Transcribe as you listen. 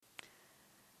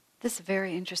This is a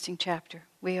very interesting chapter.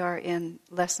 We are in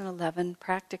Lesson 11,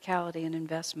 Practicality and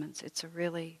Investments. It's a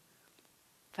really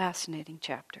fascinating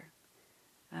chapter.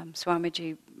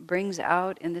 Swamiji brings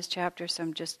out in this chapter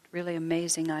some just really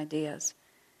amazing ideas.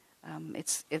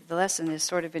 The lesson is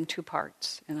sort of in two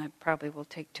parts, and I probably will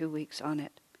take 2 weeks on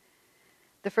it.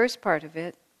 The first part of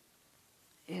it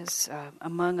is,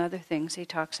 among other things, he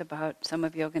talks about some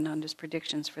of Yogananda's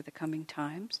predictions for the coming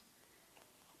times.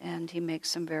 And he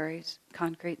makes some very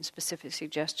concrete and specific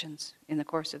suggestions in the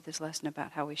course of this lesson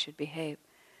about how we should behave.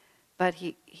 But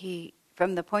he,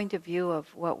 from the point of view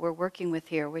of what we're working with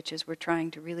here, which is we're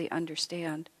trying to really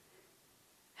understand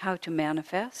how to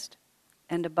manifest,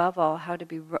 and above all, how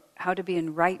to be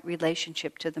in right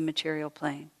relationship to the material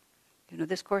plane.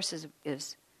 This course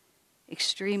is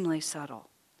extremely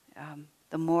subtle.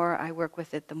 The more I work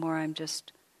with it, the more I'm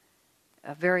just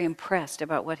very impressed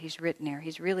about what he's written here.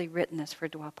 He's really written this for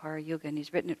Dwapara Yuga, and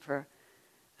he's written it for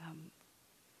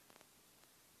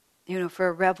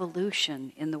a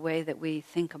revolution in the way that we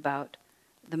think about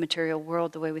the material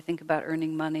world, the way we think about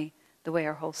earning money, the way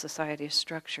our whole society is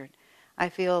structured. I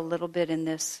feel a little bit in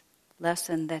this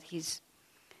lesson that he's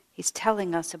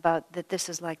telling us about that this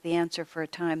is like the answer for a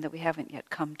time that we haven't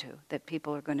yet come to, that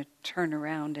people are going to turn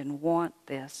around and want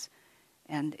this,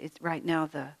 and right now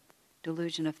the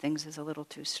delusion of things is a little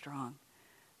too strong.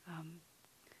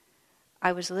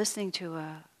 I was listening to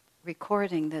a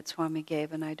recording that Swami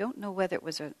gave, and I don't know whether it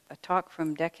was a talk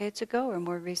from decades ago or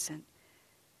more recent,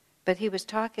 but he was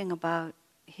talking about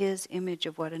his image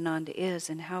of what Ananda is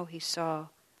and how he saw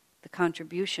the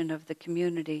contribution of the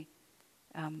community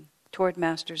toward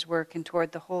Master's work and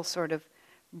toward the whole sort of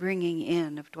bringing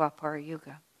in of Dwapara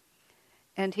Yuga.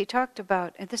 And he talked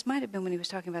about, and this might have been when he was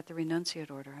talking about the renunciate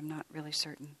order, I'm not really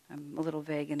certain. I'm a little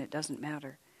vague and it doesn't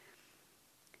matter.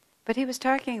 But he was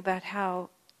talking about how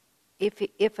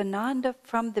if Ananda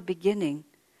from the beginning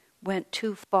went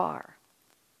too far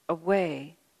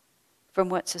away from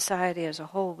what society as a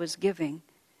whole was giving,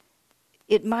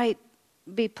 it might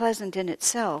be pleasant in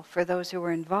itself for those who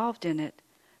were involved in it,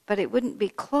 but it wouldn't be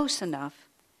close enough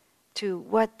to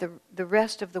what the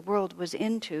rest of the world was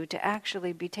into to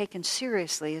actually be taken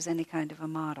seriously as any kind of a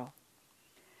model.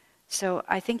 So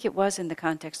I think it was in the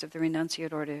context of the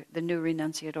renunciate order, the new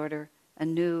renunciate order, a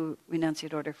new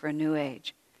renunciate order for a new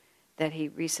age, that he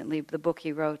recently, the book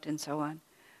he wrote and so on,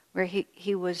 where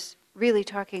he was really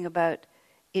talking about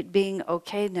it being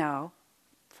okay now,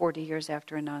 40 years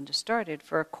after Ananda started,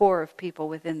 for a core of people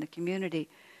within the community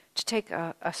to take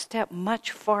a step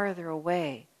much farther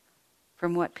away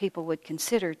from what people would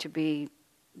consider to be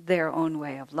their own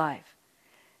way of life.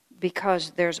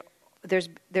 Because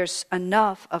there's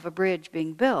enough of a bridge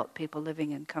being built, people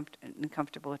living in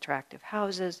comfortable, attractive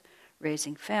houses,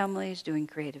 raising families, doing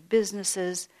creative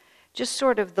businesses, just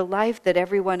sort of the life that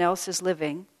everyone else is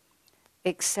living,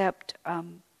 except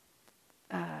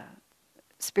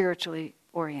spiritually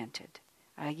oriented.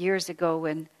 Years ago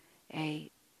when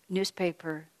a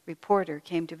newspaper reporter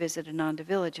came to visit Ananda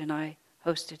Village and I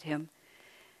hosted him,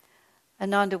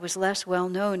 Ananda was less well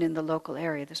known in the local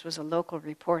area. This was a local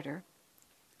reporter.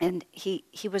 And he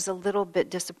was a little bit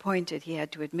disappointed, he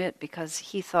had to admit, because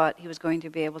he thought he was going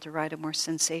to be able to write a more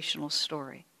sensational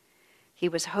story. He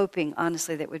was hoping,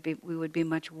 honestly, that we would be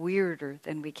much weirder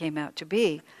than we came out to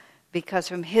be, because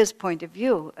from his point of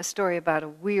view, a story about a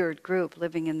weird group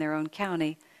living in their own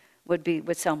county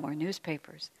would sell more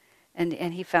newspapers. And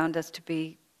he found us to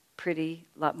be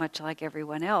much like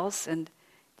everyone else, and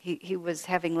he was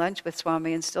having lunch with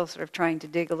Swami and still sort of trying to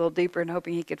dig a little deeper and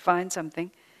hoping he could find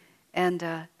something.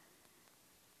 And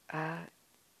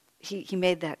he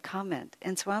made that comment.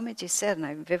 And Swamiji said, and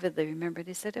I vividly remembered,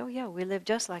 he said, "Oh yeah, we live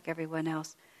just like everyone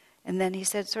else." And then he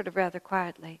said sort of rather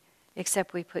quietly,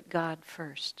 "Except we put God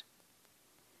first."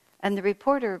 And the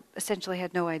reporter essentially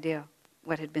had no idea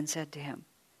what had been said to him.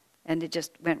 And it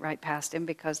just went right past him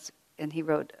and he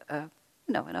wrote an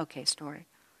okay story.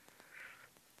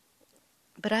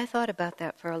 But I thought about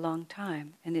that for a long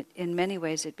time, and in many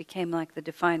ways it became like the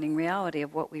defining reality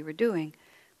of what we were doing.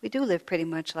 We do live pretty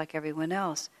much like everyone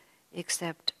else,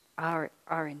 except our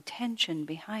intention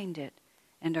behind it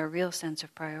and our real sense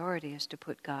of priority is to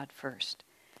put God first.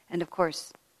 And of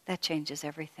course, that changes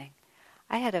everything.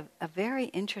 I had a very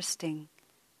interesting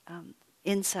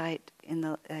insight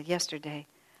yesterday.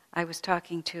 I was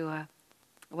talking to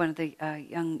one of the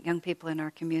young people in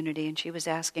our community, and she was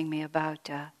asking me about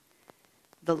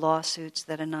the lawsuits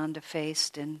that Ananda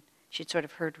faced, and she'd sort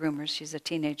of heard rumors. She's a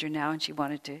teenager now, and she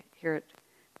wanted to hear it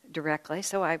directly.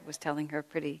 So I was telling her a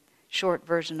pretty short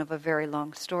version of a very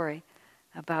long story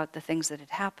about the things that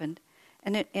had happened.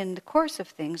 And in the course of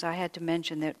things, I had to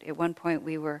mention that at one point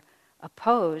we were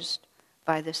opposed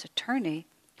by this attorney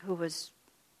who was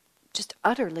just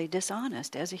utterly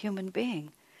dishonest as a human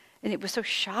being. And it was so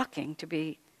shocking to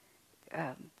be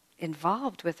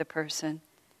involved with a person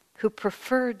who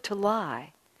preferred to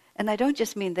lie. And I don't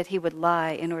just mean that he would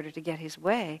lie in order to get his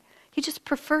way. He just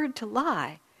preferred to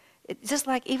lie. It's just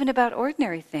like even about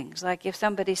ordinary things. Like if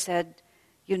somebody said,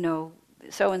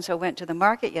 so-and-so went to the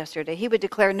market yesterday, he would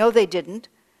declare, no, they didn't,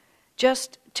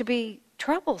 just to be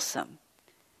troublesome.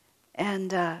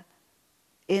 And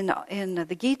in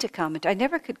the Gita comment, I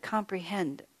never could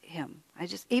comprehend him.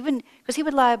 Because he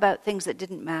would lie about things that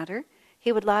didn't matter.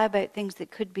 He would lie about things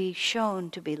that could be shown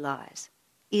to be lies,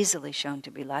 easily shown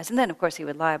to be lies. And then, of course, he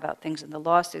would lie about things in the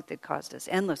lawsuit that caused us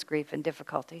endless grief and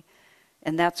difficulty.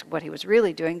 And that's what he was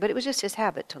really doing, but it was just his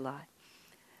habit to lie.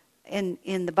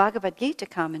 In the Bhagavad Gita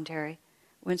commentary,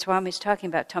 when Swami's talking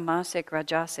about tamasic,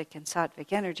 rajasic, and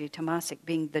sattvic energy, tamasic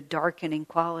being the darkening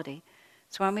quality,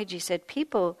 Swamiji said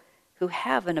people who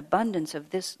have an abundance of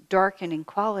this darkening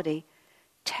quality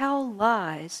tell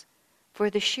lies for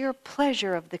the sheer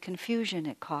pleasure of the confusion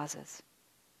it causes.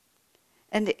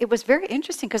 And it was very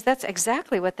interesting because that's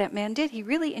exactly what that man did. He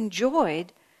really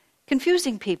enjoyed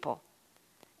confusing people.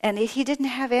 And he didn't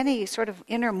have any sort of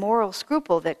inner moral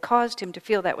scruple that caused him to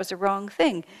feel that was a wrong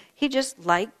thing. He just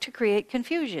liked to create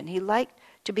confusion. He liked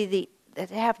to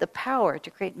have the power to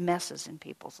create messes in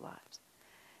people's lives.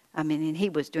 I mean, and he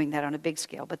was doing that on a big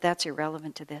scale, but that's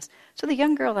irrelevant to this. So the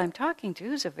young girl I'm talking to,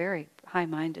 who's a very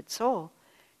high-minded soul,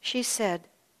 she said,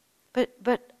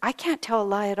 but I can't tell a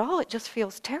lie at all. It just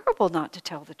feels terrible not to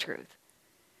tell the truth.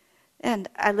 And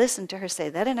I listened to her say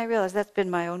that, and I realized that's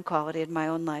been my own quality in my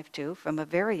own life too, from a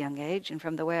very young age and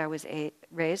from the way I was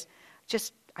raised.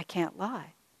 I can't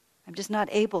lie. I'm just not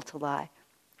able to lie.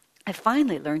 I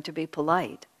finally learned to be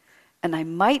polite, and I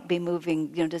might be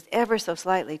moving, just ever so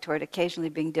slightly toward occasionally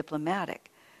being diplomatic,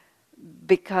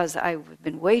 because I've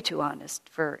been way too honest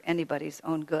for anybody's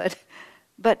own good,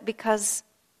 but because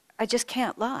I just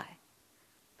can't lie.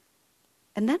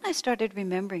 And then I started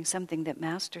remembering something that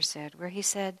Master said, where he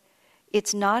said,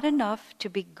 it's not enough to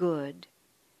be good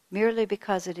merely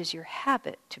because it is your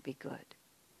habit to be good.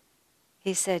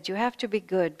 He said, you have to be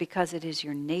good because it is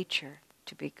your nature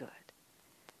to be good.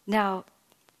 Now,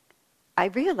 I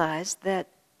realized that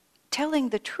telling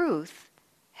the truth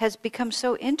has become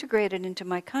so integrated into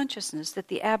my consciousness that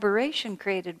the aberration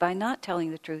created by not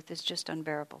telling the truth is just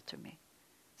unbearable to me.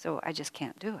 So I just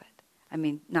can't do it. I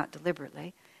mean, not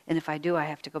deliberately. And if I do, I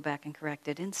have to go back and correct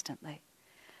it instantly.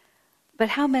 But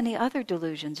how many other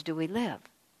delusions do we live?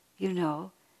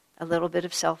 A little bit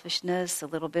of selfishness, a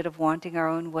little bit of wanting our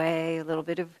own way, a little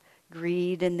bit of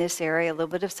greed in this area, a little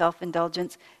bit of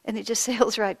self-indulgence, and it just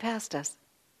sails right past us.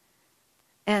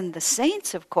 And the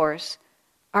saints, of course,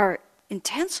 are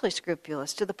intensely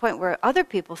scrupulous to the point where other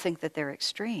people think that they're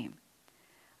extreme.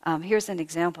 Here's an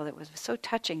example that was so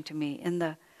touching to me. In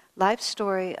the life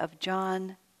story of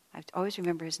John, I always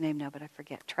remember his name now, but I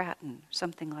forget, Tratton,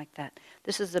 something like that.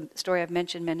 This is a story I've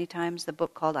mentioned many times, the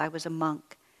book called I Was a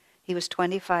Monk. He was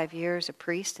 25 years a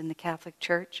priest in the Catholic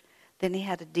Church. Then he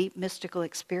had a deep mystical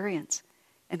experience.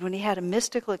 And when he had a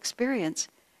mystical experience,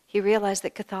 he realized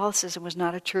that Catholicism was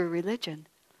not a true religion,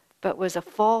 but was a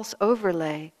false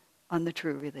overlay on the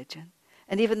true religion.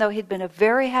 And even though he'd been a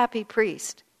very happy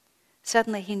priest,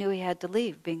 suddenly he knew he had to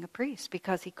leave being a priest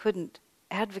because he couldn't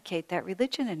advocate that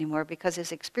religion anymore because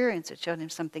his experience had shown him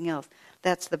something else.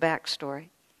 That's the backstory.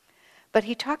 But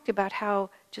he talked about how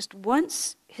just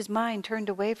once his mind turned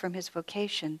away from his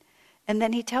vocation, and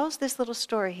then he tells this little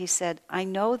story. He said, I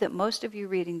know that most of you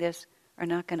reading this are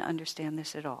not going to understand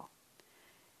this at all.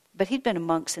 But he'd been a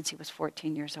monk since he was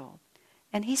 14 years old.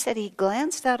 And he said he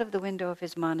glanced out of the window of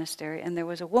his monastery, and there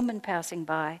was a woman passing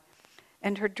by,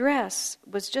 and her dress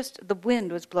was the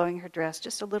wind was blowing her dress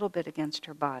just a little bit against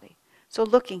her body. So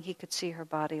looking, he could see her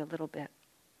body a little bit.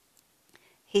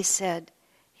 He said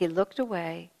he looked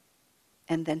away,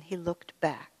 and then he looked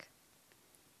back.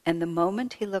 And the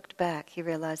moment he looked back, he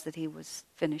realized that he was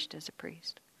finished as a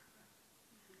priest.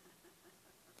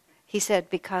 He said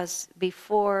because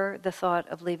before the thought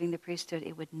of leaving the priesthood,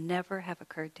 it would never have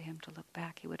occurred to him to look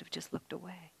back. He would have just looked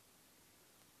away.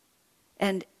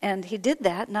 And he did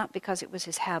that not because it was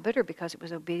his habit or because it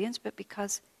was obedience, but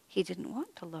because he didn't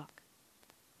want to look.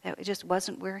 It just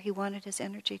wasn't where he wanted his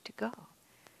energy to go.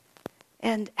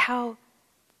 And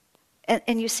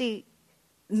you see,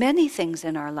 many things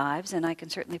in our lives, and I can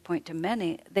certainly point to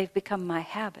many, they've become my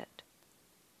habit.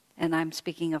 And I'm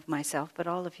speaking of myself, but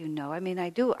all of you know. I mean,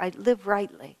 I live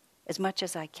rightly as much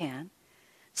as I can.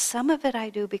 Some of it I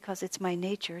do because it's my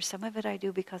nature. Some of it I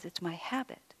do because it's my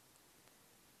habit.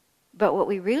 But what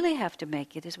we really have to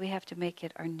make it is we have to make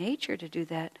it our nature to do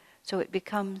that, so it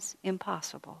becomes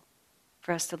impossible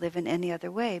for us to live in any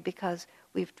other way, because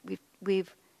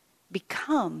we've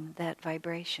become that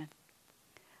vibration.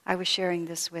 I was sharing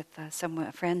this with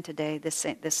a friend today,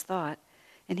 this thought,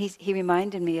 and he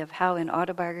reminded me of how in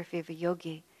Autobiography of a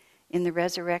Yogi, in the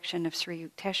resurrection of Sri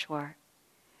Yukteswar,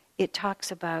 it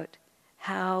talks about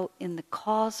how in the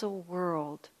causal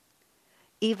world,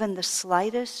 even the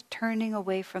slightest turning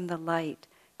away from the light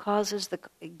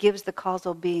gives the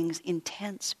causal beings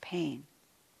intense pain,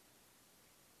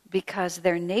 because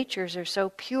their natures are so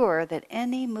pure that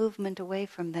any movement away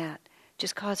from that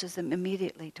just causes them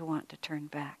immediately to want to turn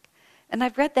back. And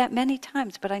I've read that many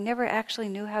times, but I never actually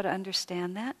knew how to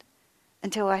understand that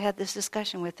until I had this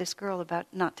discussion with this girl about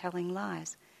not telling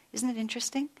lies. Isn't it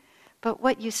interesting? But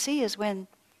what you see is when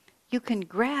you can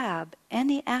grab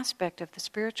any aspect of the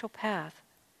spiritual path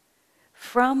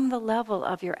from the level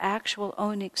of your actual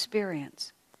own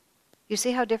experience, you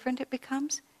see how different it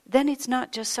becomes? Then it's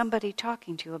not just somebody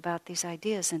talking to you about these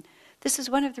ideas. And this is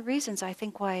one of the reasons I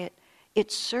think why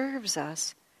it serves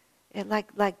us.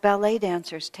 Like ballet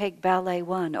dancers take ballet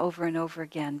 1 over and over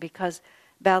again, because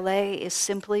ballet is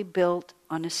simply built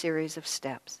on a series of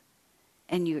steps.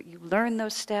 And you learn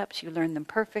those steps, you learn them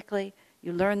perfectly,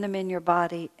 you learn them in your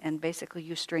body, and basically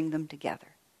you string them together.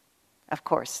 Of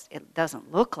course, it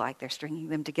doesn't look like they're stringing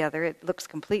them together, it looks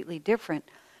completely different,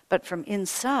 but from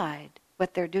inside,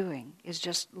 what they're doing is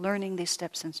just learning these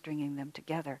steps and stringing them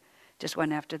together, just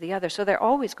one after the other. So they're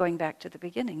always going back to the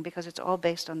beginning, because it's all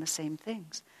based on the same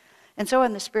things. And so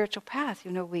on the spiritual path,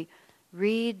 we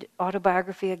read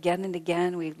autobiography again and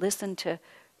again, we listen to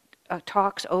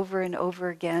talks over and over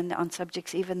again on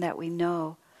subjects even that we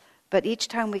know. But each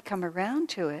time we come around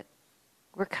to it,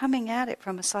 we're coming at it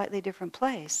from a slightly different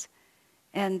place.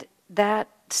 And that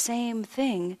same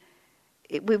thing,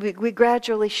 we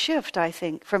gradually shift, I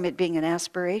think, from it being an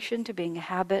aspiration to being a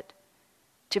habit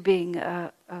to being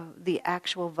the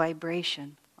actual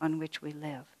vibration on which we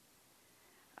live.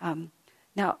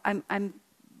 Now, I'm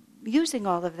using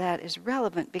all of that as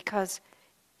relevant because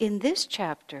in this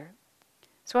chapter,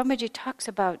 Swamiji talks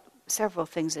about several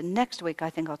things, and next week I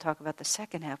think I'll talk about the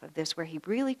second half of this, where he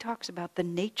really talks about the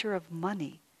nature of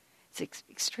money. It's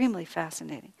extremely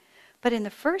fascinating. But in the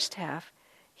first half,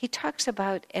 he talks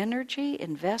about energy,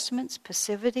 investments,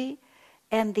 passivity,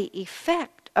 and the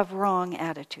effect of wrong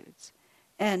attitudes.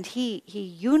 And he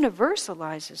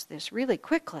universalizes this really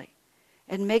quickly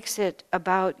and makes it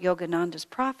about Yogananda's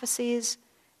prophecies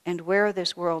and where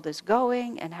this world is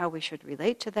going and how we should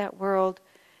relate to that world.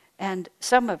 And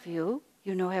some of you,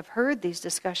 have heard these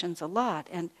discussions a lot.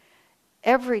 And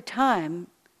every time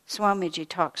Swamiji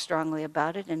talks strongly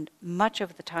about it, and much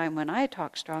of the time when I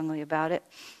talk strongly about it,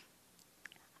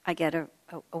 I get a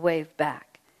wave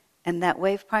back. And that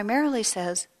wave primarily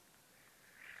says,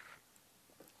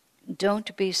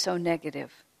 don't be so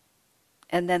negative.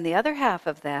 And then the other half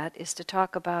of that is to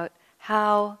talk about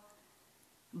how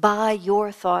by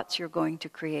your thoughts you're going to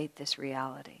create this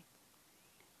reality.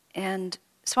 And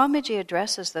Swamiji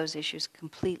addresses those issues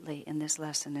completely in this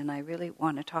lesson, and I really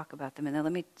want to talk about them. And then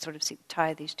let me sort of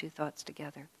tie these two thoughts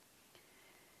together.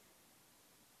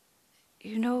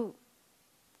 The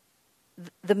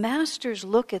masters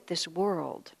look at this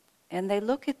world, and they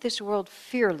look at this world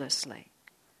fearlessly.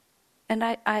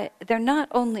 And they're not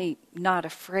only not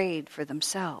afraid for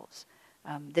themselves.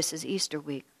 This is Easter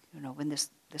week, when this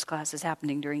class is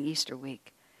happening during Easter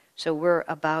week. So we're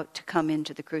about to come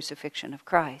into the crucifixion of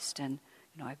Christ. And,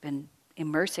 I've been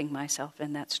immersing myself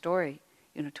in that story,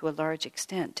 to a large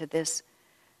extent, to this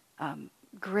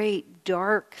great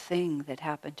dark thing that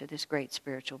happened to this great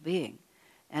spiritual being.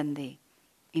 And the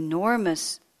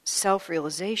enormous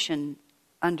self-realization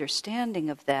understanding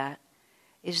of that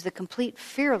is the complete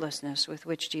fearlessness with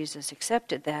which Jesus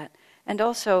accepted that, and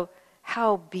also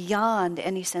how beyond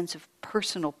any sense of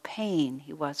personal pain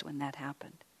he was when that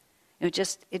happened. It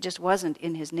just wasn't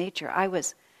in his nature. I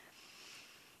was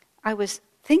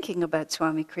thinking about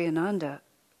Swami Kriyananda.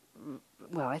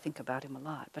 Well, I think about him a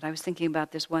lot, but I was thinking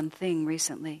about this one thing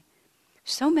recently.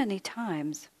 So many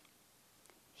times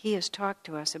he has talked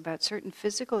to us about certain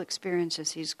physical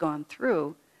experiences he's gone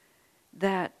through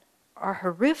that are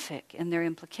horrific in their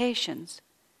implications,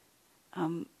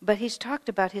 but he's talked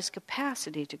about his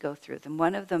capacity to go through them.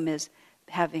 One of them is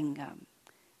having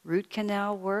root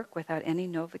canal work without any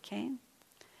Novocaine.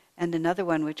 And another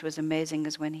one, which was amazing,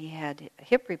 is when he had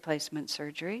hip replacement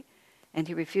surgery, and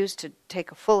he refused to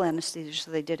take a full anesthesia, so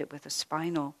they did it with a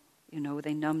spinal,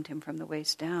 they numbed him from the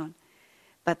waist down.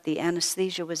 But the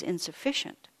anesthesia was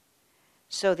insufficient.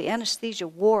 So the anesthesia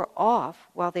wore off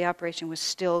while the operation was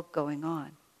still going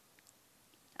on.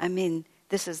 I mean,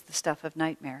 this is the stuff of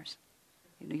nightmares.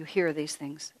 You hear these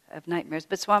things of nightmares.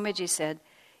 But Swamiji said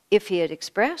if he had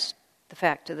expressed the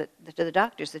fact to the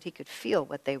doctors that he could feel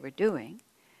what they were doing,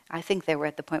 I think they were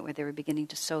at the point where they were beginning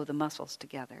to sew the muscles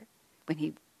together when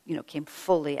he came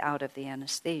fully out of the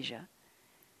anesthesia.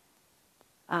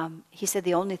 He said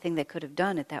the only thing they could have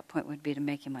done at that point would be to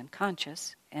make him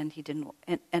unconscious, and he didn't.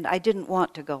 And I didn't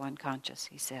want to go unconscious,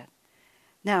 he said.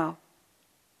 Now,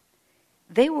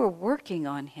 they were working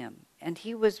on him, and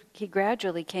he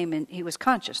gradually came in. He was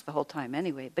conscious the whole time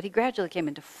anyway, but he gradually came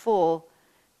into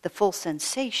the full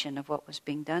sensation of what was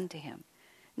being done to him.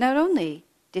 Not only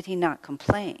did he not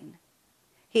complain,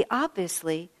 he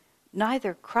obviously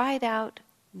neither cried out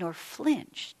nor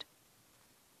flinched.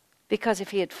 Because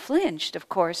if he had flinched, of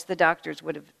course, the doctors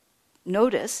would have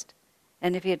noticed,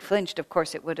 and if he had flinched, of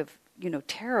course, it would have,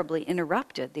 terribly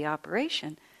interrupted the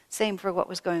operation. Same for what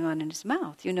was going on in his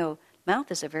mouth.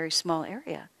 Mouth is a very small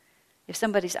area. If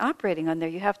somebody's operating on there,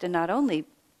 you have to not only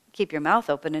keep your mouth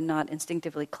open and not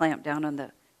instinctively clamp down on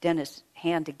the dentist's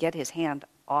hand to get his hand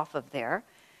off of there,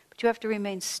 but you have to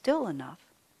remain still enough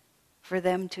for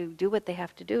them to do what they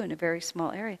have to do in a very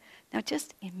small area. Now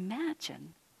just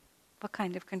imagine what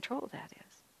kind of control that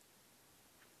is.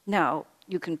 Now,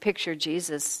 you can picture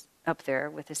Jesus up there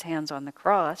with his hands on the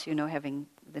cross, having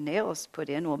the nails put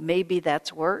in. Well, maybe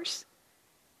that's worse.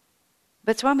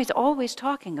 But Swami's always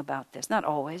talking about this. Not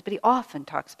always, but he often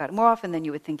talks about it. More often than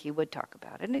you would think he would talk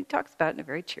about it. And he talks about it in a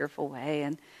very cheerful way.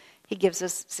 And he gives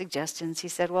us suggestions. He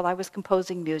said, well, I was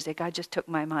composing music. I just took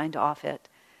my mind off it.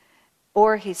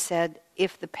 Or he said,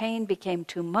 if the pain became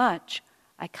too much,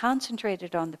 I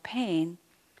concentrated on the pain,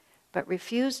 but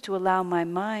refused to allow my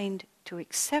mind to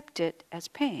accept it as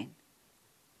pain.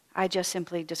 I just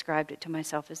simply described it to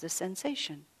myself as a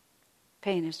sensation.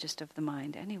 Pain is just of the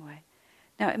mind anyway.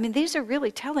 Now, these are really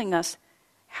telling us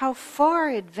how far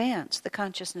advanced the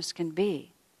consciousness can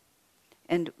be.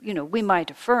 And, we might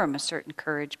affirm a certain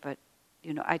courage, but,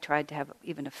 I tried to have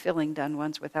even a filling done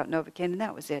once without Novocaine, and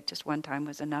that was it. Just one time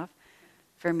was enough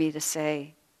for me to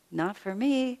say, not for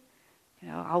me.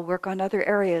 I'll work on other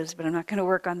areas, but I'm not going to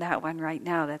work on that one right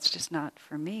now. That's just not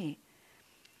for me.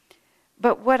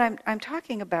 But what I'm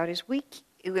talking about is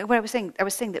I was saying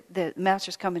that the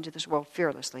masters come into this world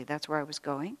fearlessly. That's where I was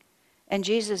going. And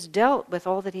Jesus dealt with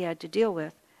all that he had to deal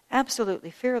with absolutely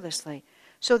fearlessly.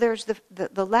 So there's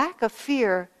the lack of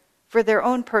fear for their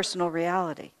own personal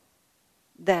reality.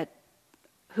 That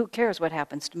who cares what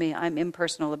happens to me? I'm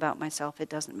impersonal about myself. It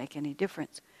doesn't make any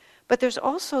difference. But there's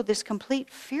also this complete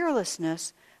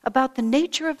fearlessness about the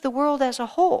nature of the world as a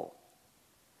whole.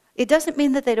 It doesn't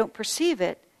mean that they don't perceive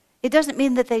it. It doesn't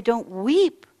mean that they don't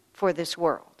weep for this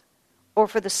world or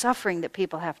for the suffering that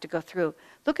people have to go through.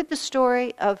 Look at the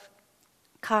story of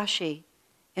Kashi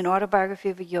in Autobiography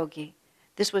of a Yogi.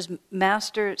 This was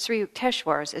Master Sri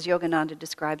Yukteswar, as Yogananda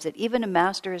describes it. Even a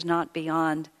master is not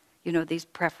beyond, these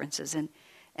preferences.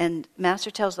 And Master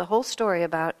tells the whole story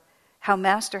about how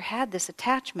Master had this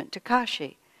attachment to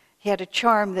Kashi. He had a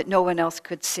charm that no one else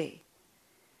could see.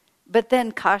 But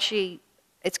then Kashi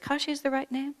is the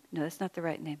right name? No, that's not the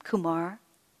right name. Kumar.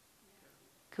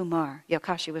 Yeah,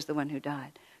 Kashi was the one who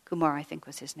died. Kumar, I think,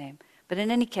 was his name. But in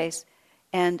any case,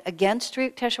 and against Sri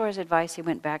Yukteswar's advice, he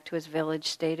went back to his village,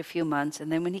 stayed a few months,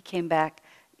 and then when he came back,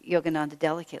 Yogananda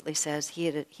delicately says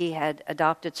he had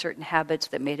adopted certain habits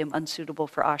that made him unsuitable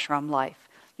for ashram life.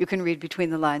 You can read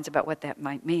between the lines about what that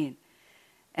might mean.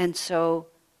 And so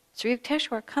Sri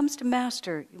Yukteswar comes to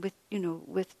Master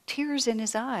with tears in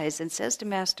his eyes and says to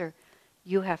Master,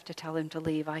 you have to tell him to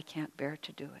leave. I can't bear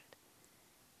to do it.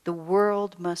 The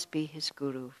world must be his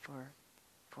guru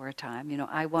for a time.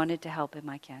 I wanted to help him.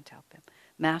 I can't help him.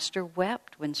 Master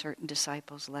wept when certain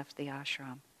disciples left the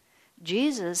ashram.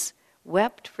 Jesus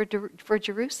wept for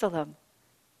Jerusalem.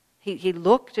 He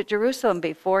looked at Jerusalem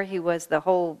before he was the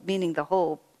whole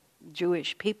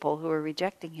Jewish people who were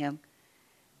rejecting him.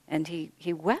 And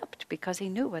he wept because he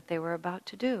knew what they were about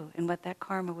to do and what that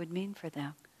karma would mean for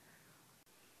them.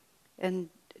 And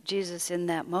Jesus in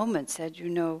that moment said,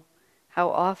 how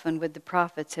often would the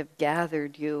prophets have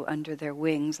gathered you under their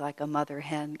wings like a mother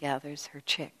hen gathers her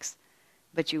chicks,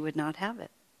 but you would not have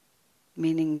it.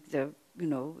 Meaning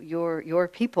your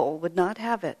people would not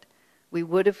have it. We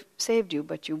would have saved you,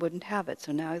 but you wouldn't have it.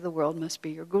 So now the world must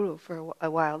be your guru for a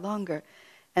while longer.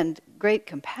 And great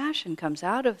compassion comes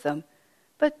out of them,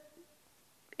 but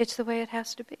it's the way it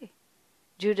has to be.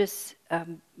 Jesus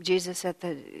at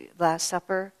the Last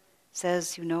Supper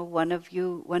says, one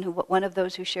of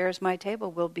those who shares my table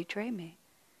will betray me.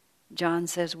 John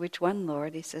says, which one,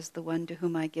 Lord? He says, the one to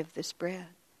whom I give this bread.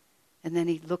 And then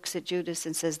he looks at Judas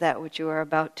and says, that which you are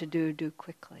about to do, do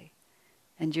quickly.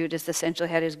 And Judas essentially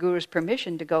had his guru's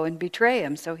permission to go and betray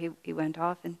him, so he went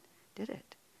off and did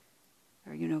it.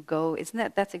 Or, go,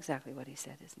 that's exactly what he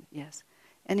said, isn't it? Yes.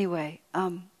 Anyway,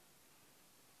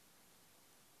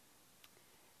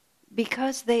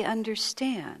 because they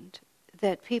understand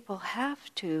that people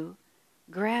have to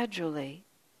gradually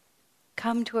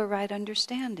come to a right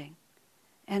understanding.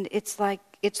 And it's the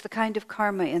kind of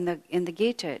karma in the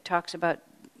Gita. It talks about,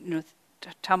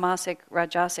 tamasic,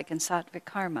 rajasic, and sattvic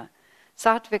karma.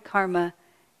 Sattvic karma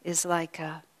is like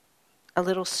a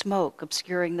little smoke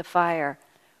obscuring the fire,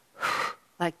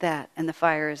 like that, and the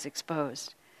fire is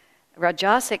exposed.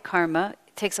 Rajasic karma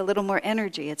takes a little more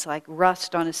energy. It's like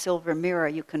rust on a silver mirror.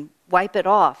 You can wipe it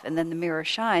off and then the mirror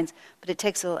shines, but it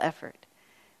takes a little effort.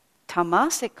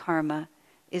 Tamasic karma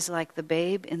is like the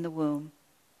babe in the womb,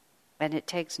 and it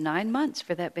takes 9 months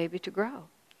for that baby to grow.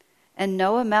 And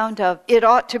no amount of, it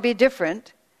ought to be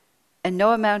different, and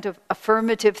no amount of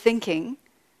affirmative thinking,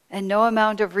 and no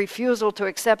amount of refusal to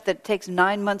accept that it takes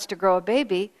 9 months to grow a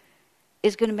baby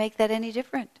is going to make that any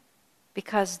different.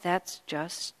 Because that's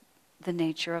just the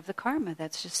nature of the karma.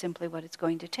 That's just simply what it's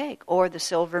going to take. Or the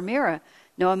silver mirror.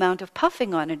 No amount of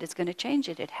puffing on it is going to change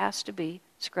it. It has to be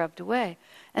scrubbed away.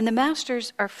 And the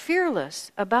masters are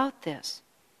fearless about this.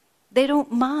 They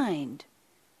don't mind.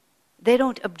 They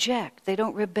don't object. They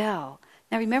don't rebel.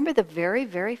 Now remember the very,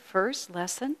 very first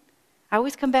lesson? I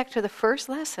always come back to the first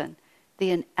lesson.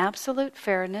 The absolute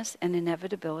fairness and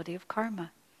inevitability of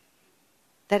karma.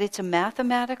 That it's a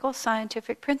mathematical,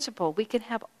 scientific principle. We can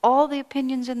have all the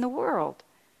opinions in the world,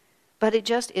 but it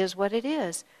just is what it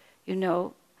is.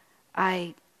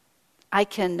 I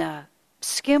can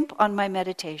skimp on my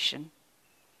meditation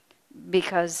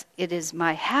because it is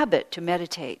my habit to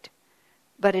meditate,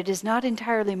 but it is not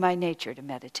entirely my nature to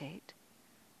meditate.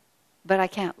 But I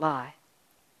can't lie,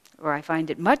 or I find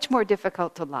it much more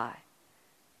difficult to lie,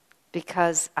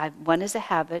 because one is a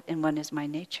habit and one is my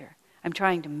nature. I'm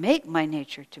trying to make my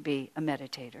nature to be a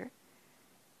meditator,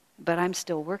 but I'm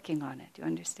still working on it. Do you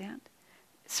understand?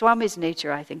 Swami's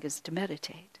nature, I think, is to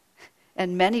meditate.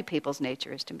 And many people's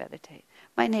nature is to meditate.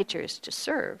 My nature is to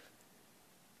serve.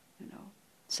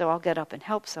 So I'll get up and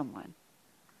help someone.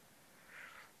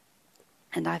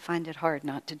 And I find it hard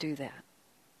not to do that.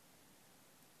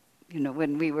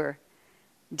 When we were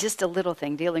just a little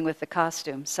thing, dealing with the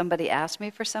costume, somebody asked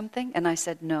me for something, and I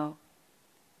said no.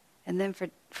 And then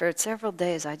for several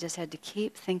days, I just had to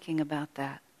keep thinking about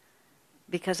that.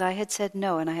 Because I had said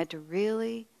no, and I had to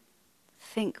really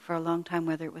think for a long time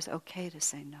whether it was okay to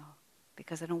say no.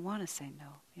 Because I don't want to say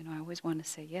no. I always want to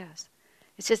say yes.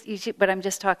 It's just easy, but I'm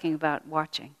just talking about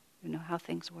watching, how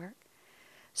things work.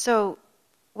 So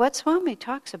what Swami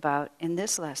talks about in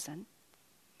this lesson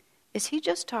is he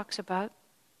just talks about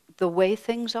the way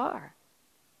things are.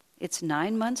 It's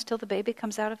 9 months till the baby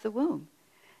comes out of the womb.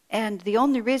 And the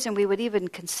only reason we would even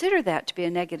consider that to be a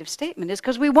negative statement is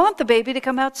because we want the baby to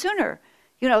come out sooner.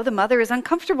 The mother is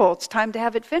uncomfortable. It's time to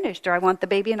have it finished. Or I want the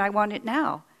baby and I want it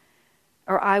now.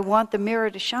 Or I want the mirror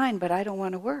to shine, but I don't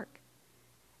want to work.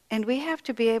 And we have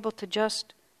to be able to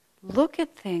just look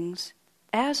at things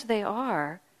as they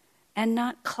are and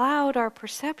not cloud our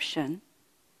perception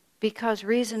because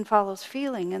reason follows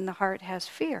feeling and the heart has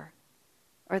fear.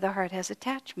 Or the heart has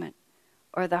attachment.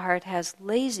 Or the heart has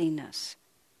laziness.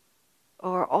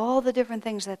 Or all the different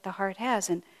things that the heart has.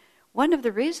 And one of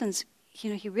the reasons,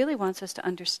 he really wants us to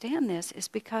understand this is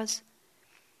because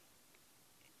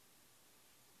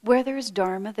where there is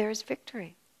dharma, there is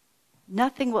victory.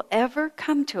 Nothing will ever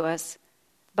come to us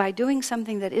by doing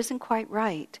something that isn't quite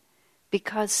right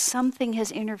because something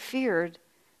has interfered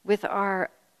with our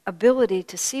ability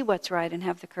to see what's right and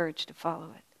have the courage to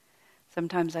follow it.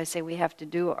 Sometimes I say we have to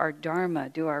do our dharma,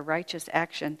 do our righteous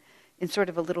action in sort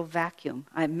of a little vacuum.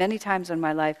 Many times in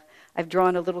my life, I've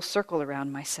drawn a little circle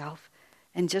around myself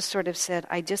and just sort of said,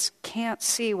 I just can't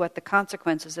see what the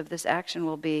consequences of this action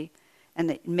will be. And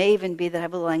it may even be that I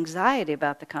have a little anxiety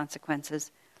about the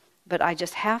consequences, but I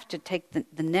just have to take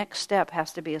the next step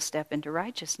has to be a step into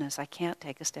righteousness. I can't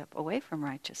take a step away from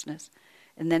righteousness.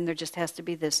 And then there just has to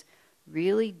be this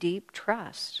really deep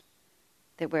trust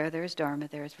that where there is dharma,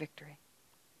 there is victory.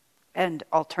 And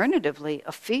alternatively,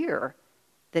 a fear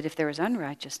that if there is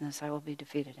unrighteousness, I will be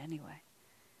defeated anyway.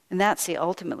 And that,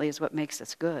 ultimately is what makes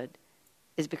us good,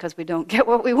 is because we don't get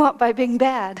what we want by being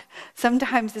bad.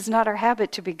 Sometimes it's not our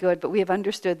habit to be good, but we have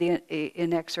understood the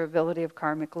inexorability of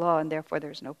karmic law, and therefore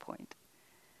there's no point.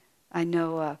 I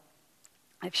know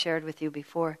I've shared with you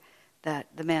before that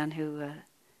the man who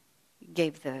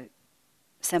gave the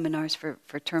seminars for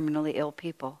terminally ill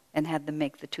people and had them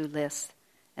make the 2 lists,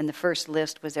 and the first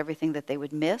list was everything that they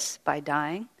would miss by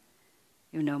dying,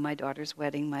 my daughter's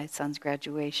wedding, my son's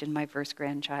graduation, my first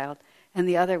grandchild. And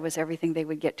the other was everything they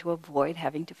would get to avoid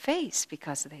having to face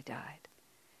because they died.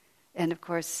 And of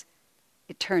course,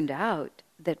 it turned out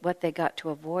that what they got to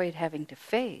avoid having to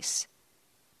face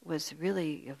was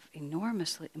really of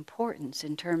enormous importance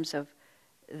in terms of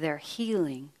their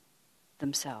healing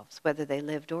themselves, whether they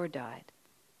lived or died.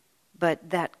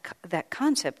 But that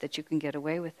concept that you can get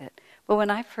away with it. But when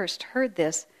I first heard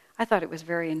this, I thought it was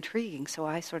very intriguing, so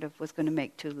I sort of was going to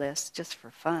make 2 lists just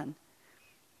for fun.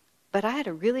 But I had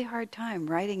a really hard time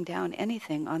writing down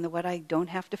anything on the what I don't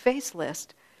have to face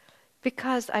list,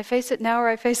 because I face it now or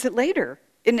I face it later.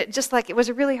 And it was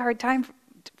a really hard time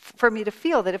for me to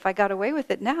feel that if I got away with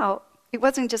it now, it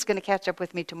wasn't just going to catch up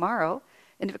with me tomorrow.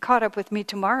 And if it caught up with me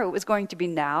tomorrow, it was going to be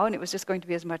now, and it was just going to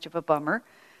be as much of a bummer.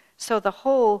 So the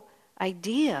whole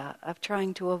idea of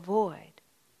trying to avoid,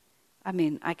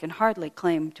 I can hardly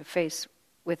claim to face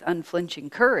with unflinching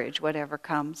courage whatever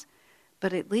comes,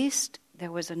 but at least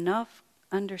there was enough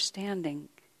understanding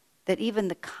that even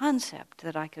the concept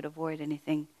that I could avoid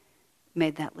anything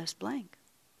made that list blank.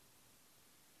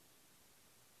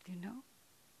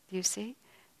 Do you see?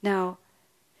 Now,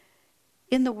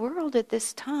 in the world at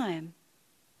this time,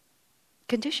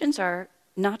 conditions are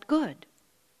not good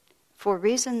for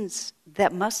reasons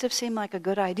that must have seemed like a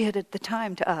good idea at the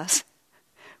time to us.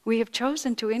 We have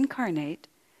chosen to incarnate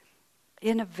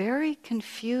in a very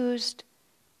confused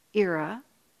era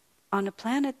on a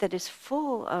planet that is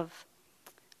full of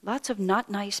lots of not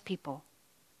nice people.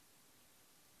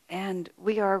 And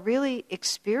we are really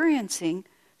experiencing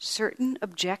certain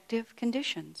objective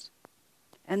conditions.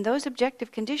 And those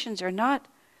objective conditions are not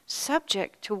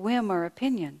subject to whim or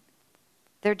opinion.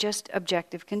 They're just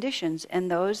objective conditions, and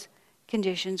those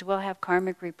conditions will have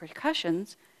karmic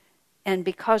repercussions. And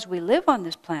because we live on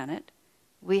this planet,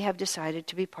 we have decided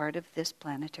to be part of this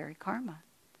planetary karma.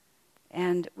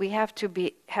 And we have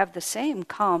to have the same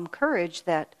calm courage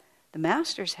that the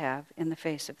masters have in the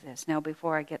face of this. Now,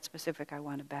 before I get specific, I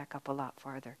want to back up a lot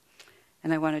farther.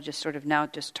 And I want to just sort of now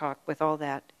just talk with all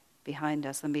that behind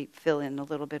us. Let me fill in a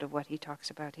little bit of what he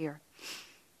talks about here.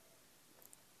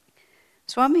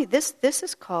 Swami, this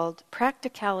is called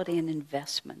Practicality and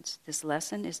Investments. This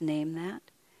lesson is named that.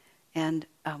 And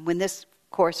when this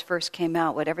course first came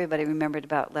out, what everybody remembered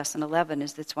about Lesson 11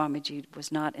 is that Swamiji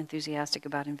was not enthusiastic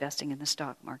about investing in the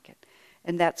stock market.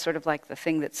 And that's sort of like the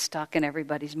thing that stuck in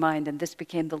everybody's mind, and this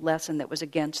became the lesson that was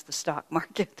against the stock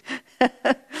market.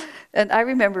 And I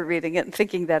remember reading it and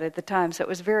thinking that at the time, so it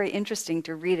was very interesting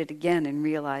to read it again and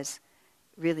realize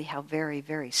really how very,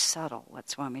 very subtle what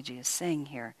Swamiji is saying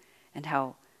here, and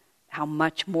how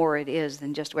much more it is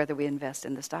than just whether we invest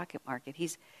in the stock market.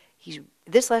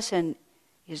 This lesson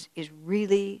is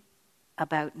really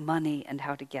about money and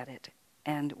how to get it,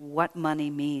 and what money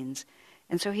means.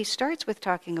 And so he starts with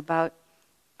talking about,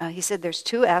 he said there's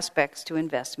 2 aspects to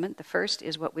investment. The first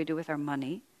is what we do with our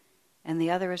money, and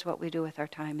the other is what we do with our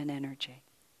time and energy.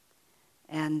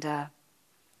 And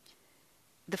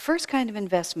the first kind of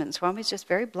investment, Swami's just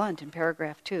very blunt in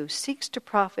paragraph 2, seeks to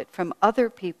profit from other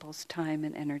people's time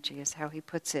and energy, is how he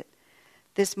puts it.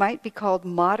 This might be called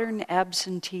modern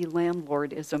absentee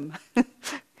landlordism.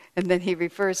 And then he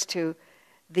refers to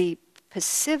the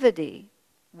passivity,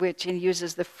 which he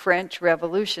uses the French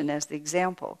Revolution as the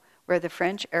example, where the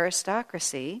French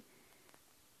aristocracy,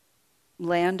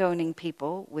 landowning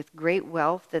people with great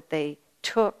wealth that they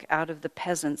took out of the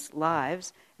peasants'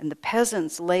 lives, and the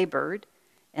peasants labored,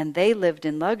 and they lived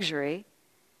in luxury,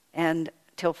 and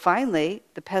till finally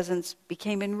the peasants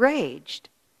became enraged,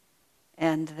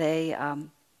 and they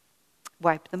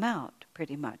wiped them out,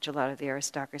 pretty much, a lot of the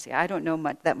aristocracy. I don't know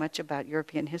that much about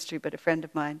European history, but a friend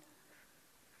of mine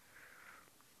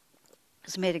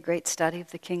has made a great study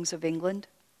of the kings of England.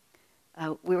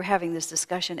 We were having this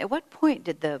discussion. At what point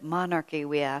did the monarchy,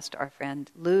 we asked our friend,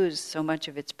 lose so much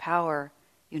of its power,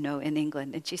 in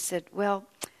England? And she said, well,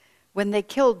 when they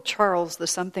killed Charles the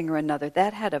something or another,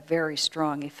 that had a very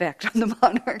strong effect on the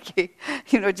monarchy.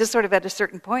 Just sort of at a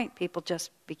certain point, people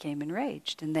just became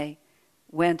enraged, and they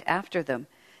went after them.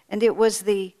 And it was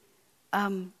the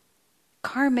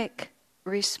karmic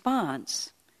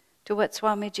response to what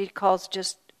Swamiji calls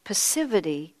just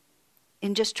passivity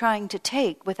in just trying to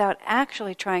take without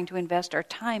actually trying to invest our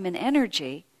time and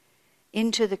energy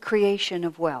into the creation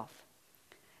of wealth.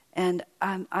 And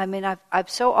I've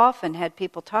so often had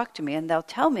people talk to me, and they'll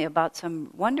tell me about some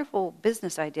wonderful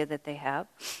business idea that they have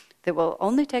that will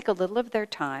only take a little of their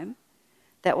time,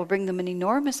 that will bring them an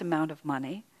enormous amount of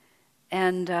money,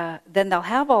 and then they'll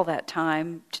have all that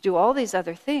time to do all these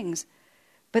other things.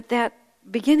 But that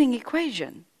beginning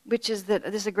equation, which is that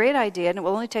this is a great idea and it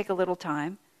will only take a little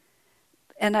time,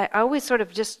 And I always sort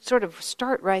of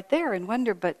start right there and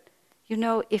wonder, but,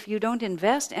 if you don't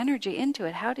invest energy into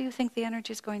it, how do you think the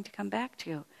energy is going to come back to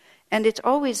you? And it's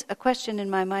always a question in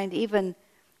my mind, even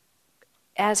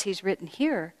as he's written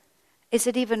here, is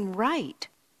it even right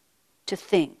to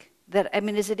think that,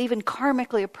 is it even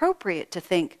karmically appropriate to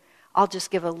think, I'll just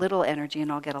give a little energy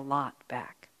and I'll get a lot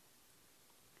back?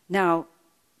 Now,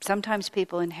 sometimes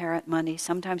people inherit money,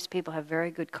 sometimes people have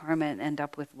very good karma and end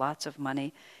up with lots of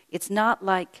money. It's not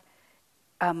like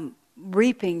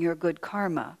reaping your good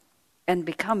karma and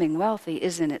becoming wealthy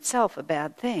is in itself a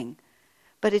bad thing.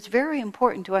 But it's very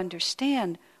important to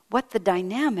understand what the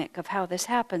dynamic of how this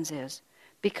happens is,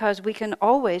 because we can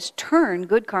always turn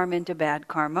good karma into bad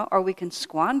karma, or we can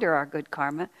squander our good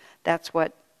karma. That's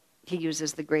what he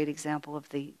uses the great example of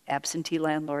the absentee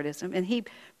landlordism. And he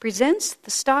presents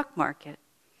the stock market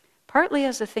partly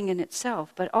as a thing in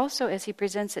itself, but also as he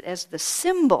presents it as the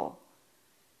symbol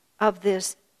of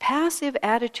this passive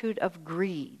attitude of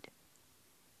greed,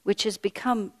 which has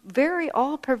become very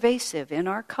all-pervasive in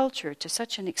our culture to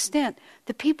such an extent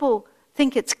that people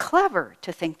think it's clever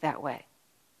to think that way.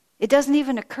 It doesn't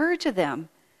even occur to them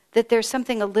that there's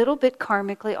something a little bit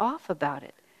karmically off about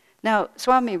it. Now,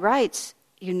 Swami writes,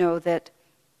 that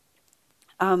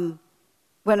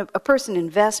when a person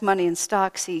invests money in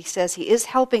stocks, he says he is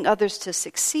helping others to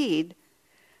succeed,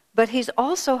 but he's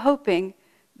also hoping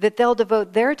that they'll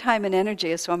devote their time and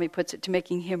energy, as Swami puts it, to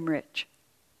making him rich.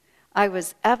 I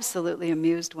was absolutely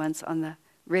amused once on the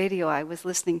radio. I was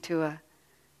listening to a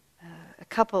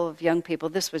couple of young people.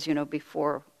 This was,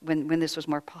 before, when this was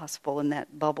more possible in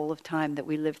that bubble of time that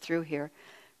we lived through here,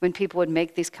 when people would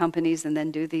make these companies and then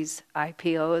do these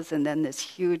IPOs, and then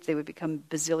they would become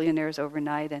bazillionaires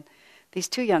overnight. And these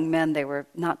two young men, they were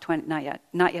not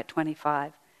yet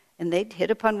 25, and they'd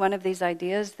hit upon one of these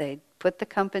ideas. They'd put the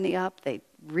company up. They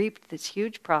reaped this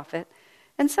huge profit,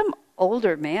 and some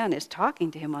older man is talking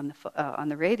to him on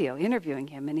the radio, interviewing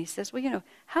him, and he says, "Well,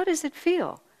 how does it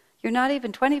feel? You're not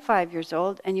even 25 years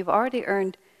old, and you've already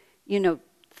earned,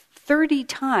 30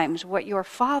 times what your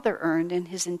father earned in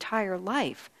his entire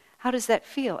life. How does that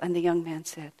feel?" And the young man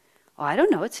said, "Oh, I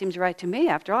don't know. It seems right to me.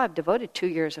 After all, I've devoted 2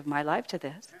 years of my life to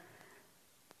this."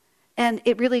 And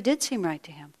it really did seem right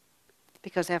to him,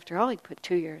 because after all, he'd put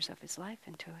 2 years of his life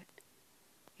into it.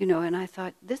 And I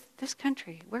thought, this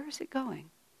country, where is it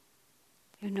going?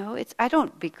 I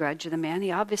don't begrudge the man.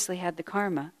 He obviously had the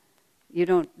karma.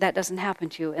 That doesn't happen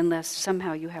to you unless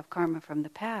somehow you have karma from the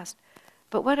past.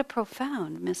 But what a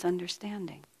profound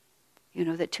misunderstanding.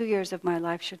 That 2 years of my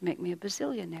life should make me a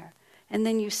bazillionaire. And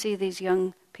then you see these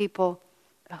young people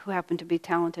who happen to be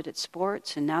talented at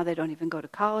sports, and now they don't even go to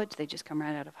college. They just come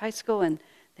right out of high school, and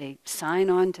they sign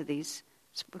on to these,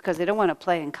 because they don't want to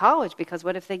play in college, because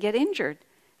what if they get injured?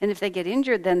 And if they get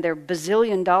injured, then their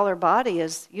bazillion-dollar body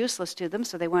is useless to them,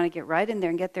 so they want to get right in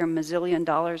there and get their mazillion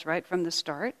dollars right from the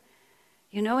start.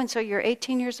 And so you're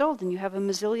 18 years old, and you have $1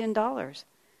 million.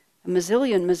 A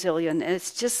mazillion, and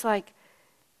it's just like,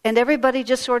 and everybody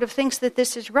just sort of thinks that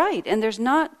this is right, and there's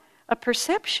not a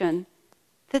perception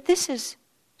that this is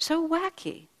so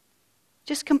wacky,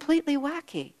 just completely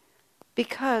wacky,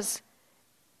 because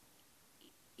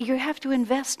you have to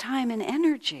invest time and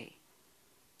energy,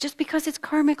 just because it's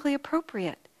karmically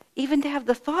appropriate. Even to have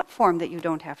the thought form that you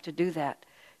don't have to do that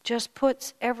just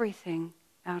puts everything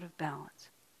out of balance.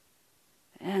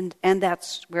 And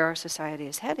that's where our society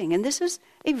is heading. And this is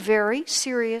a very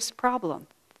serious problem.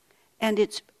 And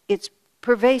it's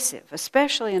pervasive,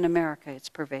 especially in America, it's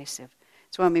pervasive.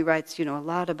 Swami writes, a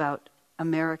lot about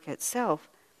America itself.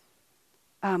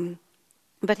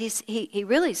 But he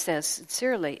really says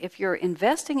sincerely, if you're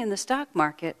investing in the stock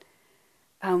market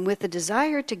with the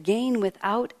desire to gain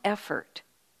without effort,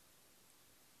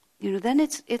 then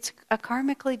it's a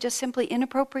karmically just simply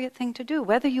inappropriate thing to do,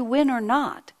 whether you win or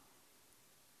not.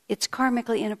 It's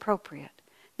karmically inappropriate.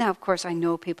 Now, of course, I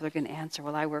know people are going to answer,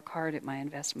 well, I work hard at my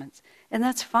investments. And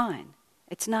that's fine.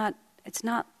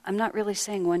 I'm not really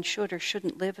saying one should or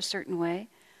shouldn't live a certain way.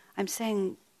 I'm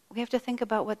saying we have to think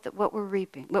about what we're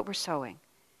reaping, what we're sowing.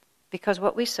 Because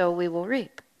what we sow, we will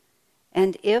reap.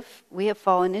 And if we have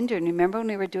fallen into, and remember when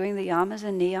we were doing the yamas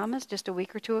and niyamas just a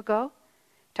week or two ago?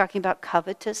 Talking about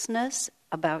covetousness,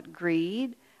 about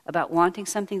greed, about wanting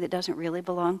something that doesn't really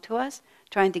belong to us,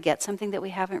 trying to get something that we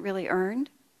haven't really earned.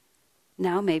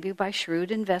 Now, maybe by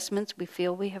shrewd investments, we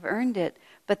feel we have earned it,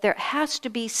 but there has to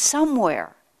be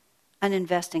somewhere an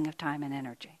investing of time and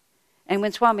energy. And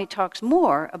when Swami talks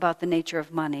more about the nature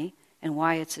of money and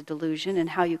why it's a delusion and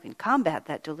how you can combat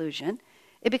that delusion,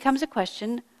 it becomes a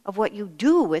question of what you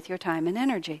do with your time and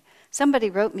energy. Somebody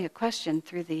wrote me a question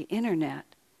through the internet.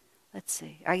 Let's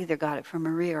see. I either got it from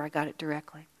Marie or I got it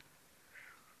directly.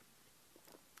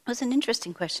 It was an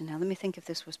interesting question. Now, let me think if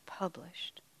this was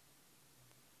published.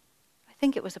 I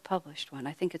think it was a published one.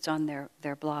 I think it's on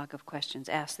their blog of questions,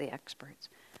 Ask the Experts.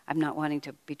 I'm not wanting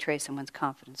to betray someone's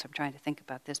confidence. I'm trying to think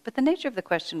about this. But the nature of the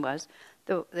question was,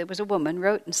 there was a woman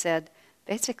wrote and said,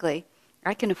 basically,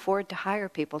 I can afford to hire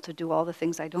people to do all the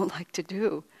things I don't like to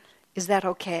do. Is that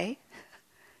okay?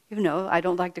 I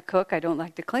don't like to cook, I don't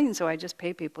like to clean, so I just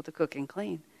pay people to cook and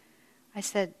clean. I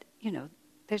said,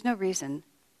 there's no reason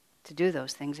to do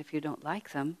those things if you don't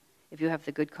like them, if you have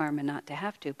the good karma not to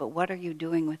have to. But what are you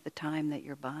doing with the time that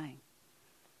you're buying?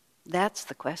 That's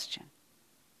the question.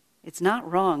 It's not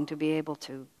wrong to be able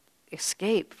to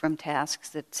escape from tasks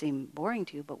that seem boring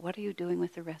to you, but what are you doing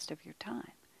with the rest of your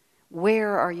time?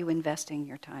 Where are you investing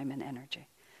your time and energy?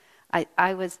 I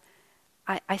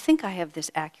think I have this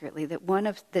accurately,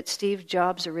 that Steve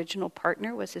Jobs' original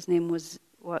partner his name was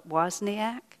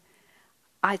Wozniak.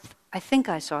 I think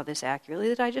I saw this accurately,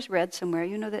 that I just read somewhere,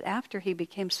 that after he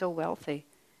became so wealthy,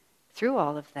 through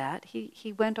all of that,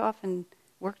 he went off and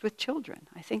worked with children.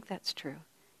 I think that's true.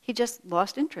 He just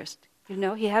lost interest.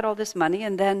 He had all this money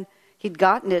and then he'd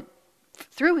gotten it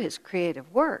through his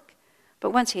creative work.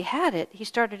 But once he had it, he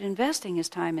started investing his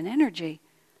time and energy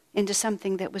into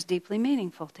something that was deeply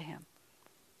meaningful to him.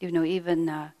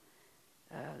 Even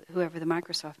whoever the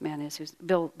Microsoft man is, who's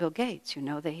Bill Gates,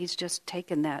 that he's just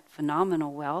taken that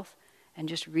phenomenal wealth and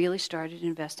just really started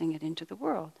investing it into the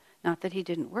world. Not that he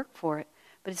didn't work for it,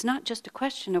 but it's not just a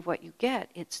question of what you get,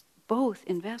 it's both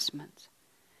investments.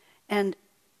 And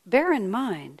bear in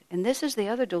mind, and this is the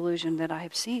other delusion that I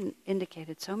have seen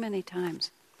indicated so many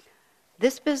times,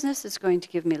 this business is going to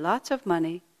give me lots of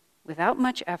money without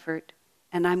much effort,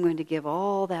 and I'm going to give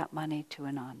all that money to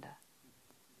Ananda.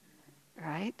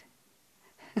 Right?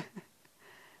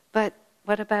 But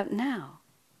what about now?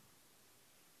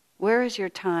 Where is your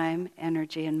time,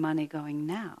 energy, and money going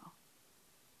now?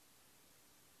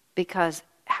 Because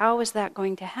how is that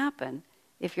going to happen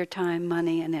if your time,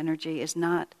 money, and energy is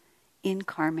not in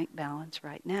karmic balance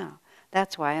right now?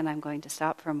 That's why, and I'm going to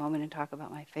stop for a moment and talk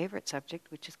about my favorite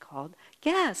subject, which is called,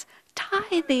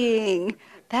 tithing.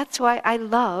 That's why I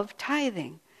love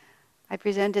tithing. I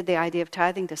presented the idea of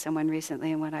tithing to someone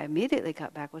recently, and what I immediately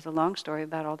got back was a long story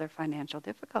about all their financial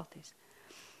difficulties.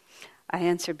 I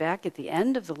answered back at the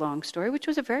end of the long story, which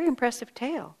was a very impressive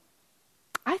tale.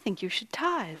 I think you should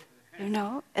tithe,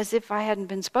 as if I hadn't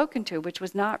been spoken to, which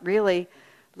was not really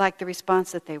like the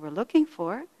response that they were looking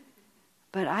for.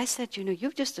 But I said,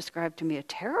 you've just described to me a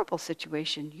terrible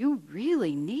situation. You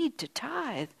really need to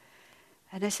tithe.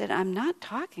 And I said, I'm not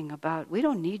talking about, we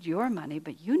don't need your money,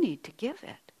 but you need to give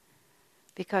it.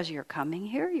 Because you're coming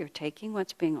here, you're taking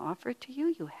what's being offered to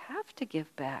you, you have to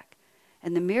give back.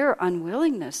 And the mere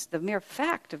unwillingness, the mere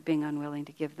fact of being unwilling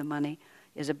to give the money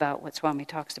is about what Swami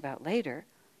talks about later,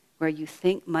 where you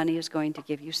think money is going to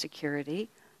give you security,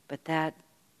 but that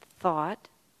thought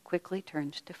quickly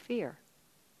turns to fear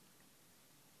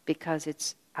because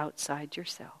it's outside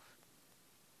yourself.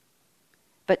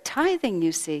 But tithing,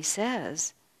 you see,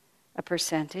 says a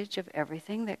percentage of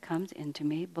everything that comes into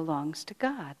me belongs to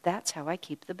God. That's how I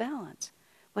keep the balance.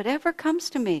 Whatever comes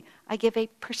to me, I give a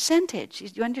percentage.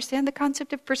 Do you understand the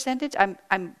concept of percentage?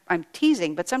 I'm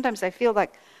teasing, but sometimes I feel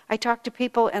like I talk to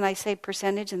people and I say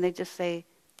percentage and they just say,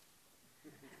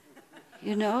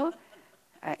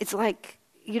 it's like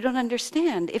you don't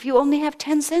understand. If you only have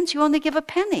 10 cents, you only give a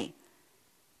penny.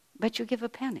 But you give a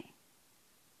penny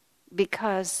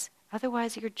because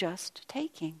otherwise you're just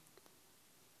taking.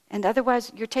 And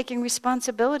otherwise you're taking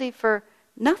responsibility for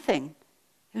nothing.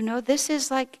 This is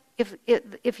like,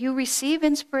 if you receive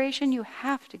inspiration, you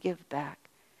have to give back.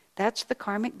 That's the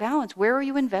karmic balance. Where are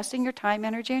you investing your time,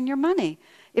 energy, and your money?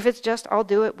 If it's just, I'll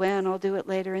do it when, I'll do it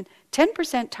later. And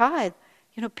 10% tithe,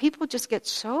 people just get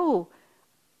so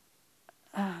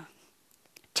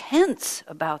tense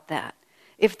about that.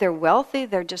 If they're wealthy,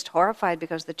 they're just horrified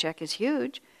because the check is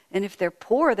huge. And if they're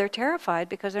poor, they're terrified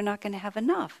because they're not going to have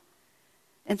enough.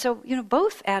 And so,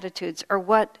 both attitudes are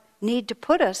what need to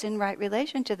put us in right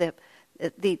relation to them.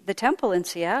 The temple in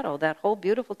Seattle, that whole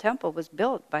beautiful temple, was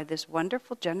built by this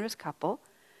wonderful, generous couple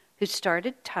who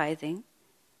started tithing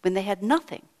when they had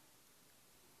nothing.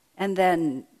 And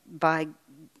then by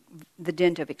the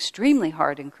dint of extremely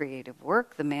hard and creative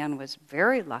work, the man was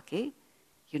very lucky,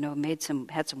 had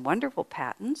some wonderful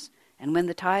patents, and when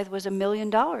the tithe was $1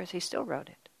 million, he still wrote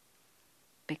it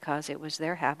because it was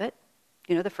their habit.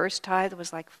 The first tithe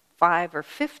was like 5 or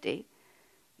 50.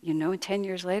 And 10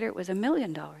 years later it was $1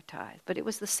 million tithe. But it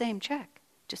was the same check,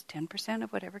 just 10%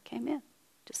 of whatever came in,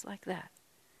 just like that.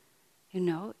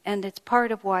 And it's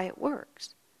part of why it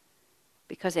works.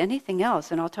 because anything else,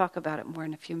 and I'll talk about it more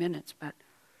in a few minutes, but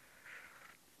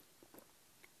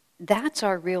that's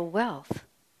our real wealth.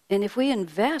 And if we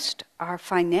invest our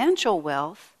financial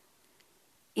wealth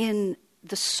in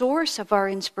the source of our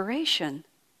inspiration,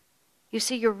 you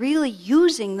see, you're really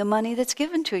using the money that's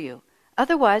given to you.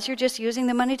 Otherwise, you're just using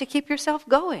the money to keep yourself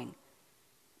going.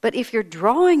 But if you're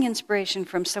drawing inspiration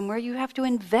from somewhere, you have to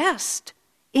invest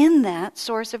in that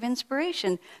source of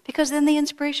inspiration, because then the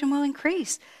inspiration will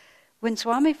increase. When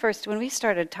we first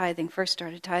started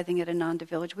tithing at Ananda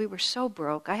Village, we were so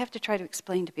broke. I have to try to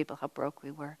explain to people how broke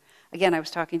we were. Again, I was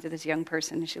talking to this young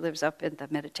person, and she lives up in the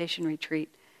meditation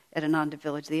retreat at Ananda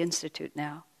Village, the Institute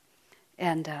now.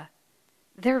 And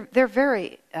they're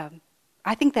very,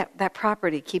 I think that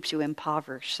property keeps you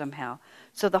impoverished somehow.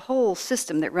 So the whole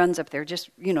system that runs up there just,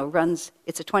 runs,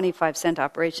 it's a 25-cent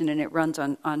operation, and it runs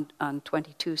on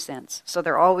 22 cents. So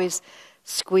they're always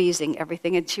squeezing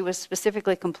everything. And she was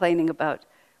specifically complaining about,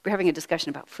 we're having a discussion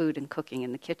about food and cooking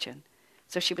in the kitchen.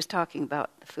 So she was talking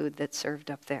about the food that's served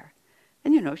up there.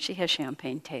 And she has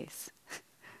champagne tastes.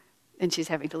 And she's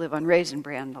having to live on Raisin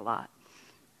Bran a lot.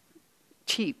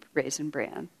 Cheap Raisin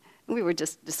Bran. And we were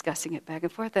just discussing it back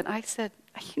and forth. And I said,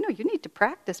 you need to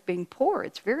practice being poor.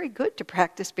 It's very good to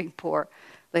practice being poor.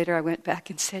 Later I went back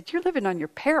and said, you're living on your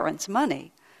parents'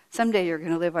 money. Someday you're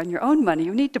going to live on your own money.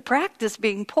 You need to practice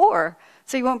being poor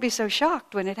so you won't be so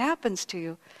shocked when it happens to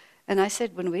you. And I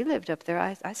said, when we lived up there,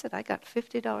 I said I got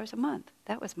 $50 a month.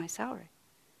 That was my salary.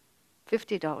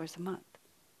 $50 a month.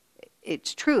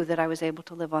 It's true that I was able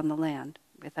to live on the land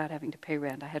without having to pay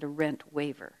rent. I had a rent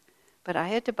waiver. But I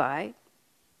had to buy,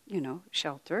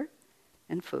 shelter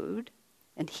and food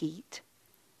and heat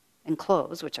and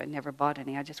clothes, which I never bought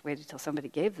any. I just waited till somebody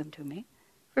gave them to me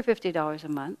for $50 a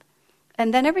month.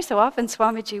 And then every so often,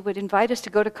 Swamiji would invite us to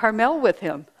go to Carmel with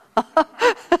him.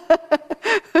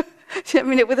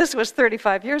 This was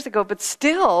 35 years ago, but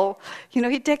still,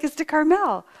 he'd take us to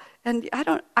Carmel. And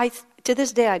to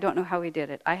this day, I don't know how he did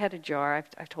it. I had a jar.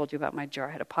 I've told you about my jar.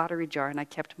 I had a pottery jar, and I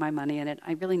kept my money in it.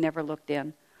 I really never looked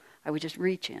in. I would just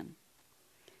reach in.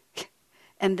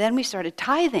 And then we started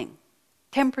tithing,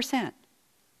 10%,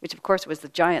 which of course was the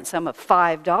giant sum of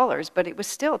 $5, but it was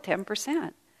still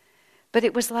 10%. But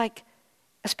it was like,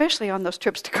 especially on those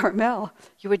trips to Carmel,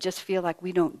 you would just feel like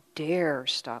we don't dare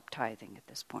stop tithing at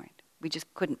this point. We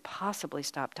just couldn't possibly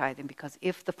stop tithing, because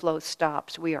if the flow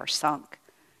stops, we are sunk.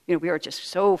 We are just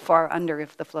so far under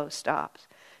if the flow stops.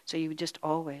 So you would just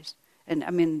always, and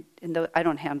I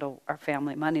don't handle our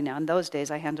family money now. In those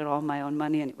days, I handled all my own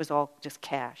money, and it was all just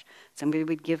cash. Somebody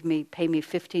would pay me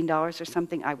 $15 or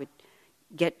something. I would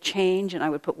get change, and I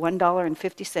would put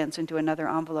 $1.50 into another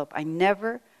envelope. I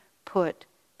never put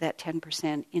that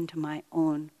 10% into my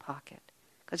own pocket,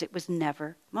 because it was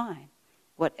never mine.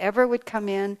 Whatever would come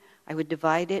in, I would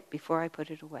divide it before I put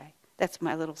it away. That's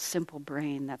my little simple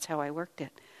brain. That's how I worked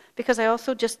it. Because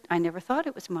I never thought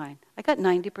it was mine. I got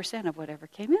 90% of whatever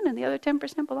came in, and the other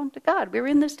 10% belonged to God. We were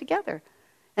in this together.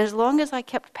 And as long as I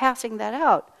kept passing that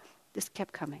out, this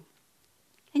kept coming.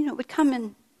 And, it would come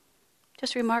in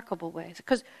just remarkable ways.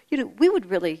 Because, we would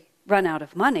really run out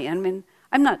of money. When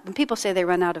people say they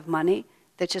run out of money,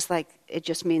 that's just like, it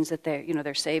just means that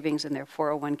their savings and their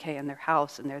 401k and their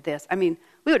house and their this. We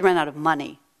would run out of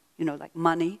money. Like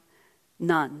money,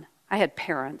 none. I had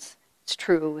parents. It's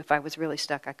true, if I was really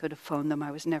stuck, I could have phoned them.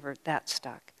 I was never that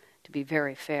stuck, to be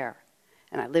very fair.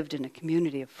 And I lived in a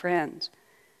community of friends.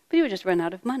 But you would just run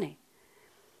out of money.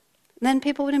 And then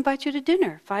people would invite you to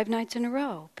dinner 5 nights in a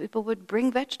row. People would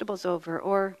bring vegetables over.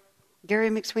 Or Gary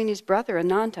McSweeney's brother,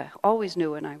 Ananta, always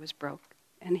knew when I was broke.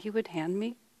 And he would hand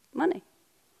me money.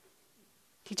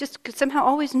 He just somehow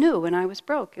always knew when I was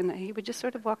broke. And he would just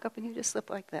sort of walk up and he would just slip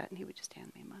like that. And he would just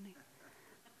hand me money.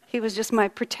 He was just my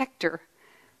protector.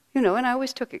 And I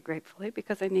always took it gratefully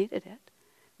because I needed it.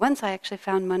 Once I actually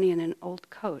found money in an old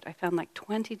coat. I found like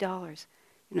 $20.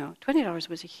 $20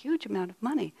 was a huge amount of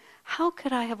money. How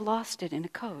could I have lost it in a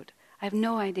coat? I have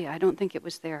no idea. I don't think it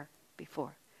was there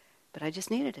before. But I just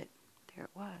needed it. There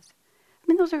it was.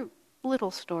 Those are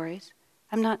little stories.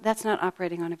 That's not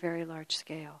operating on a very large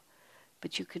scale.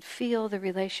 But you could feel the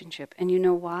relationship. And you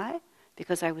know why?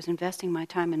 Because I was investing my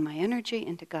time and my energy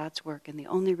into God's work, and the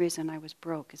only reason I was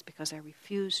broke is because I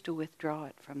refused to withdraw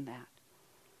it from that.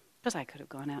 Because I could have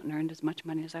gone out and earned as much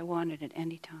money as I wanted at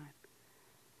any time.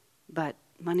 But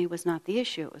money was not the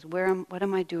issue. It was what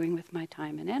am I doing with my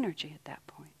time and energy at that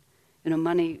point?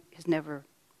 Money is never,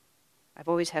 I've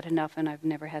always had enough and I've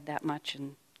never had that much.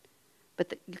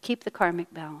 But you keep the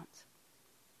karmic balance.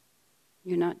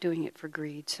 You're not doing it for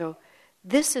greed. So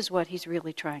this is what he's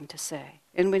really trying to say.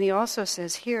 And when he also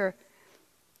says here,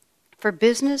 For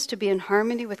business to be in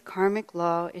harmony with karmic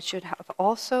law, it should have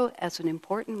also, as an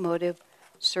important motive,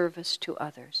 service to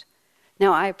others.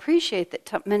 Now, I appreciate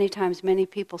that many times many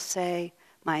people say,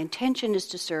 my intention is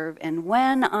to serve, and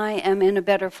when I am in a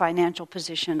better financial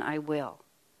position, I will.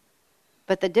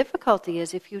 But the difficulty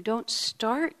is if you don't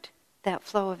start that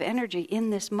flow of energy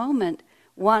in this moment,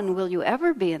 one, will you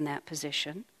ever be in that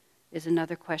position, is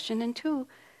another question, and two,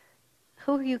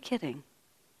 who are you kidding?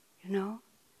 You know?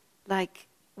 Like,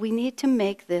 we need to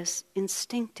make this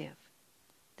instinctive.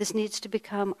 This needs to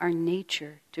become our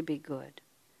nature to be good.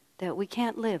 That we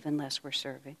can't live unless we're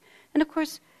serving. And of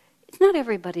course, it's not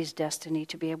everybody's destiny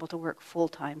to be able to work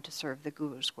full-time to serve the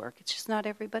Guru's work. It's just not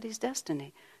everybody's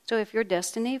destiny. So if your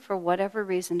destiny, for whatever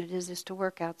reason it is to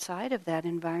work outside of that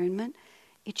environment,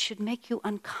 it should make you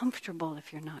uncomfortable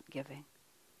if you're not giving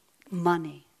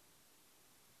money.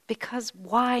 Because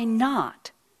why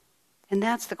not? And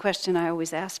that's the question I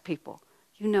always ask people.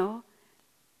 You know,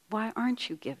 why aren't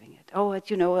you giving it? Oh,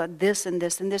 you know, this and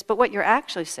this and this. But what you're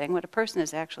actually saying, what a person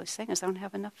is actually saying is, I don't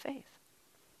have enough faith.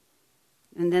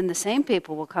 And then the same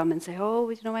people will come and say, oh,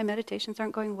 you know, my meditations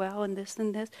aren't going well and this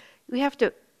and this. We have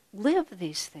to live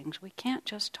these things. We can't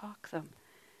just talk them.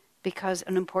 Because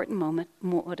an important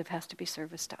motive has to be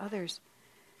service to others.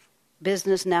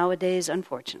 Business nowadays,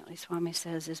 unfortunately, Swami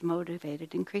says, is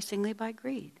motivated increasingly by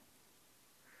greed.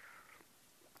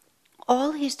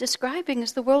 All he's describing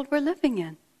is the world we're living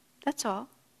in. That's all.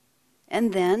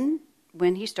 And then,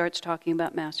 when he starts talking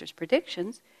about Master's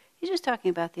predictions, he's just talking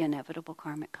about the inevitable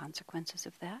karmic consequences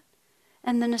of that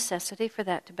and the necessity for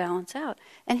that to balance out.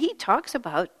 And he talks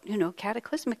about, you know,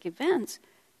 cataclysmic events,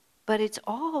 but it's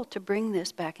all to bring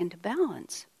this back into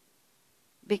balance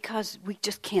because we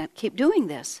just can't keep doing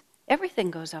this. Everything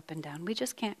goes up and down. We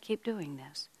just can't keep doing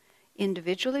this.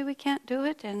 Individually, we can't do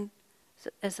it, and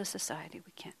as a society,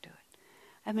 we can't do it.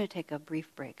 I'm going to take a brief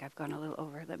break. I've gone a little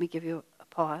over. Let me give you a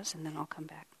pause, and then I'll come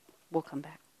back. We'll come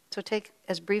back. So take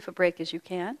as brief a break as you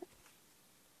can.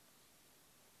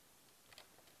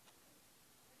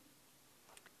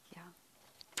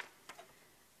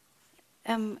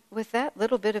 With that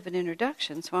little bit of an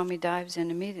introduction, Swami dives in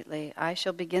immediately. I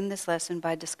shall begin this lesson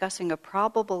by discussing a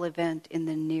probable event in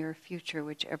the near future,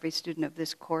 which every student of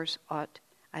this course ought,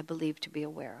 I believe, to be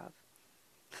aware of.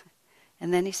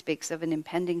 And then he speaks of an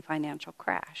impending financial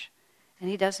crash. And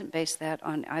he doesn't base that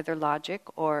on either logic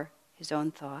or his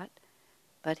own thought,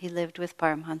 but he lived with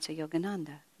Paramhansa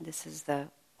Yogananda. This is the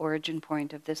origin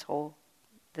point of this whole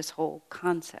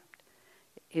concept.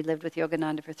 He lived with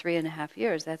Yogananda for 3.5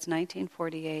 years. That's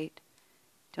 1948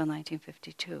 till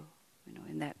 1952,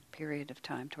 in that period of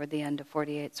time. Toward the end of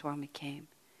 48, Swami came.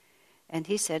 And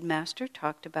he said Master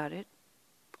talked about it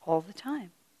all the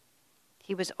time.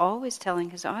 He was always telling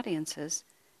his audiences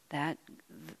that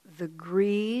the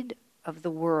greed of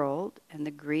the world and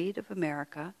the greed of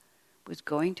America was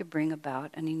going to bring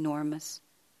about an enormous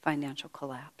financial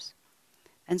collapse.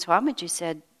 And Swamiji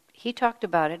said, he talked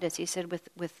about it, as he said,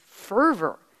 with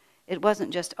fervor. It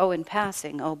wasn't just, in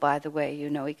passing, by the way,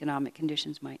 economic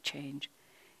conditions might change.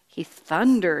 He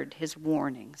thundered his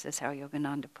warnings, is how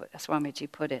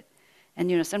Swamiji put it.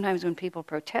 And, sometimes when people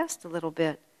protest a little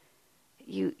bit,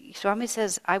 Swami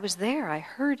says, I was there, I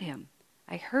heard him.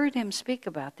 I heard him speak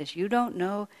about this. You don't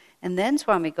know. And then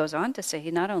Swami goes on to say he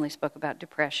not only spoke about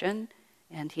depression,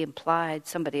 and he implied,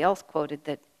 somebody else quoted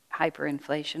that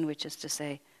hyperinflation, which is to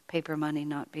say paper money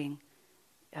not being,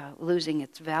 losing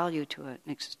its value to an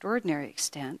extraordinary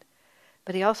extent,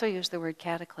 but he also used the word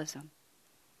cataclysm.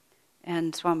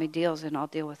 And Swami deals, and I'll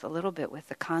deal with a little bit with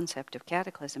the concept of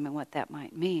cataclysm and what that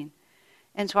might mean.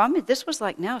 And Swami, this was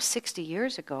like now 60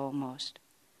 years ago almost.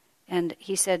 And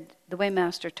he said, the way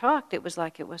Master talked, it was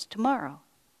like it was tomorrow.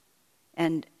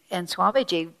 And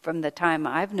Swamiji, from the time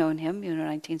I've known him,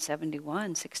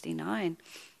 1971, 69,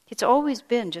 it's always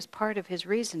been just part of his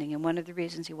reasoning. And one of the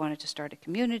reasons he wanted to start a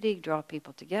community, draw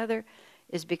people together,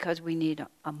 is because we need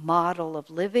a model of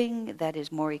living that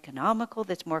is more economical,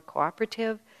 that's more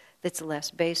cooperative, that's less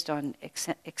based on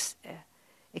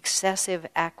excessive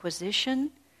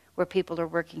acquisition, where people are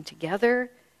working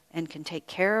together and can take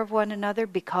care of one another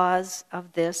because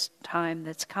of this time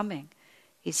that's coming.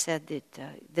 He said that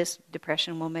this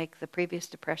depression will make the previous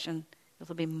depression,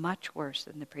 it'll be much worse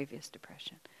than the previous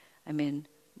depression. I mean,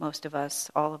 most of us,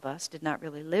 all of us, did not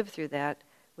really live through that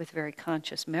with very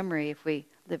conscious memory. If we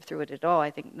lived through it at all,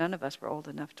 I think none of us were old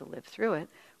enough to live through it.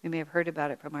 We may have heard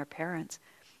about it from our parents.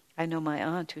 I know my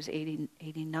aunt, who's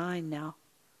 89 now,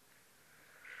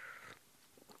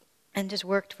 and has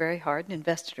worked very hard and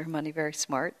invested her money very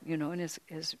smart, and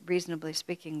is reasonably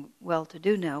speaking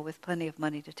well-to-do now with plenty of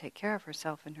money to take care of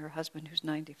herself and her husband who's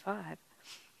 95.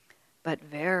 but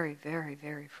very, very,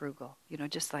 very frugal.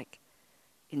 Just like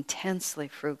intensely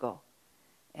frugal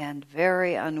and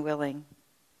very unwilling,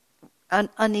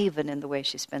 uneven in the way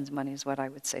she spends money is what I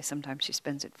would say. Sometimes she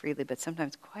spends it freely, but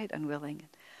sometimes quite unwilling.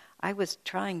 I was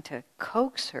trying to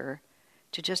coax her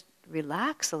to just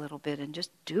relax a little bit and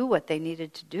just do what they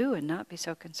needed to do and not be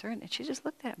so concerned. And she just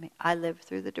looked at me. I lived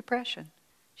through the Depression,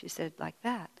 she said, like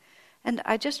that. And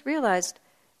I just realized,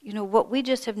 what we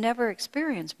just have never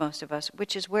experienced, most of us,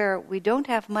 which is where we don't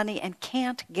have money and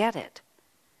can't get it.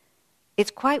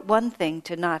 It's quite one thing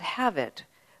to not have it,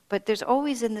 but there's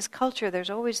always in this culture, there's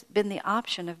always been the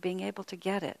option of being able to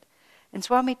get it. And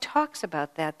Swami talks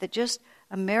about that just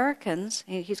Americans,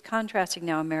 he's contrasting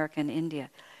now America and India.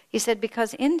 He said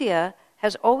because India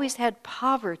has always had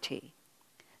poverty,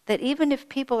 that even if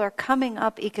people are coming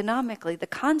up economically, the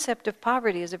concept of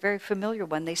poverty is a very familiar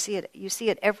one. You see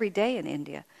it every day in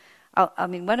India.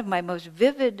 One of my most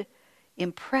vivid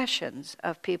impressions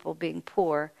of people being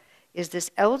poor is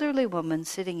this elderly woman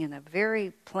sitting in a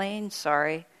very plain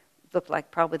sari, looked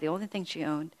like probably the only thing she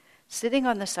owned, sitting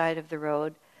on the side of the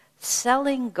road,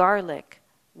 selling garlic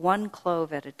 1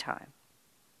 clove at a time.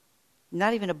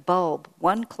 Not even a bulb,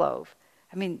 1 clove.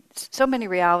 So many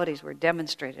realities were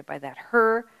demonstrated by that.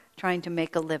 Her trying to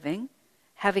make a living,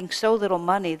 having so little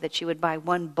money that she would buy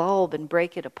 1 bulb and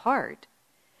break it apart.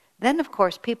 Then, of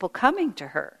course, people coming to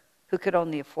her who could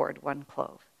only afford 1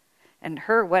 clove. And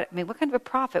her, what kind of a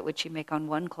profit would she make on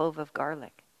 1 clove of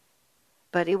garlic?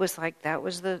 But it was like that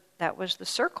was the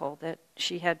circle that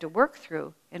she had to work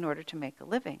through in order to make a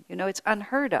living. It's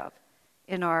unheard of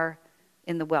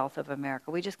in the wealth of America.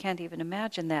 We just can't even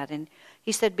imagine that. And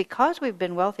he said, because we've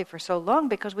been wealthy for so long,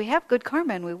 because we have good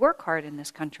karma and we work hard in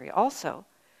this country also,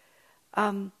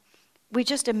 we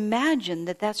just imagine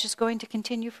that that's just going to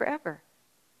continue forever.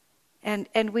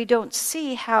 And we don't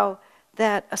see how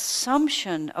that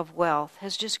assumption of wealth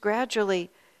has just gradually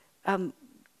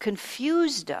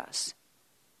confused us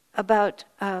about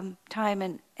time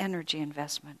and energy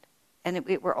investment. And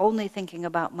we're only thinking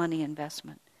about money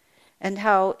investment. And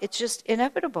how it's just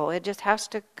inevitable. It just has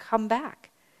to come back.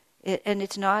 And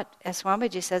it's not, as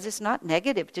Swamiji says, it's not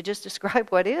negative to just describe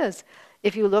what is.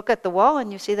 If you look at the wall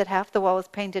and you see that half the wall is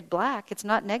painted black, it's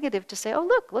not negative to say, oh,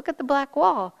 look at the black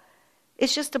wall.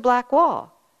 It's just a black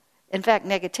wall. In fact,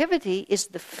 negativity is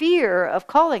the fear of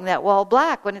calling that wall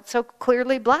black when it's so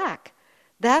clearly black.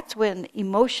 That's when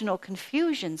emotional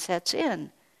confusion sets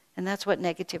in. And that's what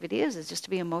negativity is just to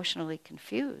be emotionally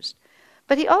confused.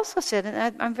 But he also said,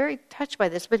 and I'm very touched by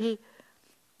this, but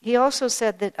he also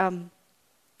said that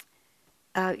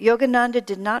Yogananda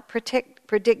did not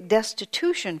predict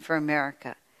destitution for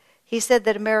America. He said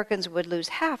that Americans would lose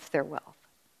half their wealth.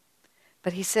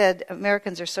 But he said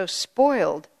Americans are so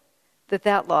spoiled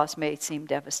that loss may seem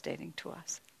devastating to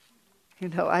us.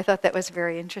 I thought that was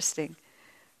very interesting.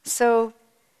 So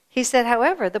he said,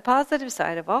 however, the positive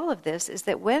side of all of this is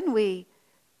that when we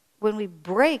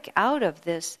break out of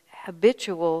this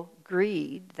habitual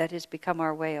greed that has become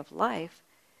our way of life,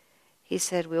 he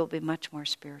said we'll be much more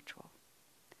spiritual.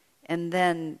 And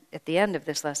then at the end of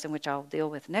this lesson, which I'll deal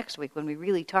with next week, when we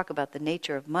really talk about the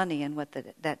nature of money and what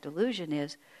that delusion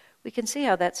is, we can see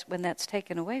how when that's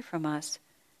taken away from us,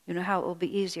 how it will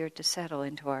be easier to settle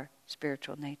into our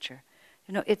spiritual nature.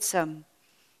 It's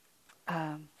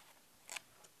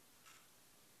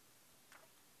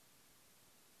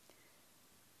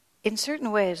in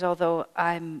certain ways, although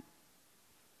I'm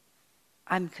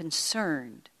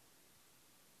concerned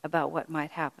about what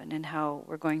might happen and how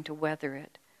we're going to weather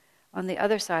it. On the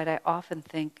other side, I often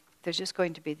think there's just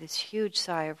going to be this huge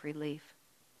sigh of relief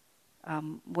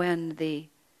when the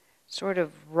sort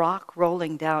of rock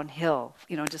rolling downhill,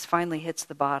 just finally hits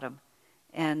the bottom.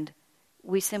 And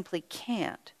we simply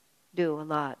can't do a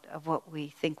lot of what we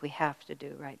think we have to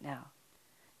do right now.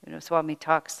 Swami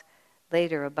talks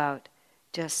later about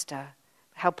just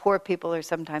how poor people are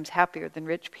sometimes happier than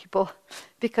rich people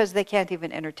because they can't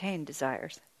even entertain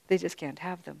desires. They just can't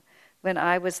have them. When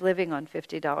I was living on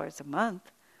 $50 a month,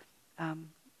 I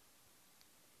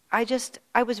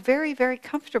was very, very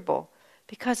comfortable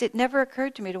because it never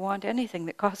occurred to me to want anything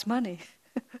that cost money.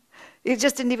 It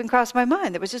just didn't even cross my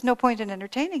mind. There was just no point in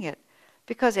entertaining it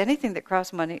because anything that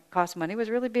cost money was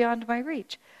really beyond my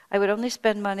reach. I would only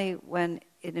spend money when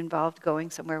it involved going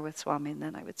somewhere with Swami, and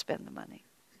then I would spend the money.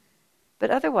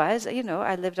 But otherwise,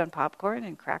 I lived on popcorn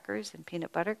and crackers and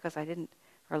peanut butter because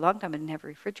for a long time I didn't have a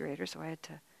refrigerator, so I had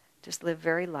to just live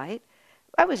very light.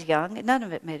 I was young, and none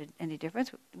of it made any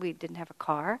difference. We didn't have a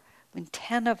car. When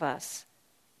 10 of us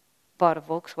got a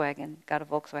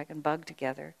Volkswagen Bug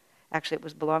together. Actually,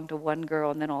 it belonged to one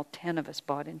girl, and then all 10 of us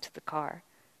bought into the car.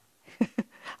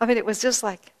 I mean, it was just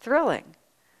like thrilling.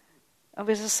 It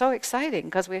was just so exciting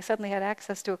because we suddenly had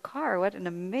access to a car. What an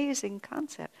amazing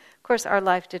concept. Of course, our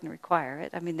life didn't require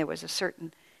it. I mean, there was a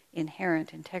certain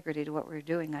inherent integrity to what we were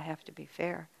doing, I have to be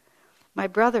fair. My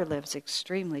brother lives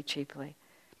extremely cheaply.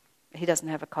 He doesn't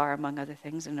have a car, among other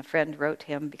things, and a friend wrote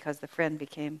him because the friend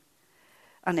became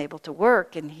unable to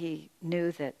work, and he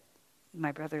knew that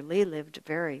my brother Lee lived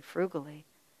very frugally.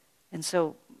 And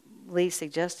so Lee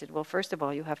suggested, well, first of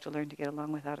all, you have to learn to get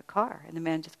along without a car. And the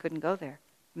man just couldn't go there.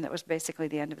 And that was basically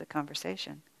the end of the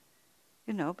conversation.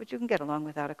 But you can get along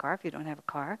without a car if you don't have a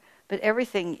car. But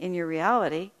everything in your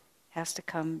reality has to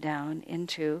come down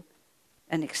into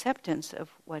an acceptance of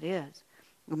what is.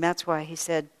 And that's why he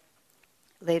said,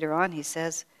 later on, he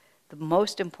says, the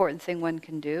most important thing one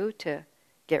can do to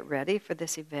get ready for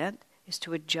this event is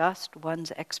to adjust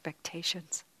one's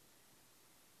expectations.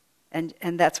 And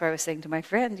that's why I was saying to my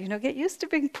friend, get used to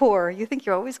being poor. You think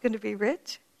you're always going to be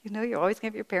rich? You're always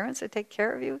going to have your parents that take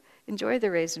care of you. Enjoy the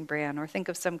Raisin Bran, or think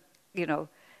of some,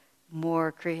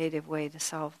 more creative way to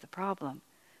solve the problem.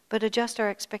 But adjust our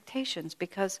expectations,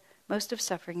 because most of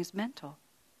suffering is mental.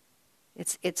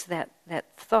 It's that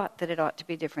thought that it ought to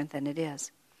be different than it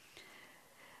is.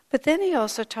 But then he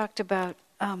also talked about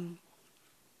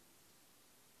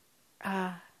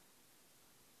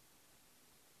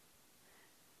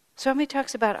Swami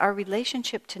talks about our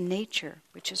relationship to nature,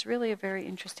 which is really a very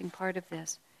interesting part of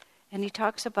this. And he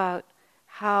talks about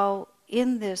how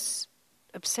in this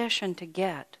obsession to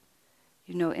get,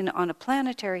 on a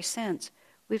planetary sense,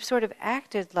 we've sort of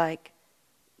acted like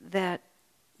that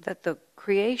the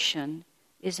creation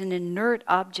is an inert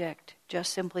object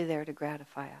just simply there to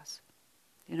gratify us.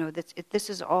 This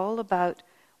is all about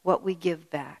what we give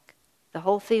back. The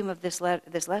whole theme of this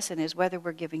lesson is whether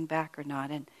we're giving back or not.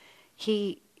 And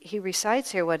he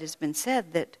recites here what has been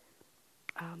said, that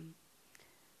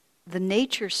the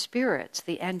nature spirits,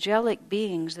 the angelic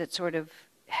beings that sort of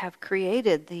have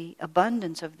created the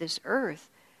abundance of this earth,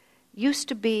 used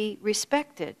to be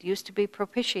respected, used to be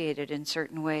propitiated in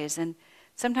certain ways. And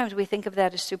sometimes we think of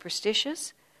that as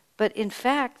superstitious, but in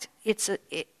fact,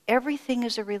 everything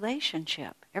is a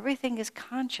relationship. Everything is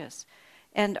conscious.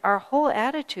 And our whole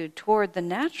attitude toward the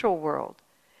natural world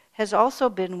has also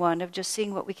been one of just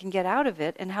seeing what we can get out of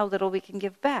it and how little we can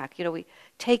give back. We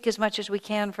take as much as we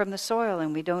can from the soil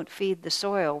and we don't feed the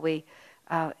soil. We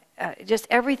just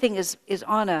everything is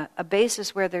on a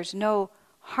basis where there's no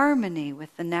harmony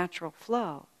with the natural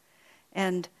flow.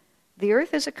 And the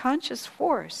earth is a conscious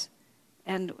force.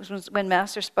 And when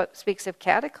Master speaks of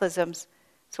cataclysms,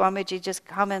 Swamiji just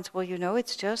comments, well,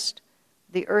 it's just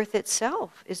the earth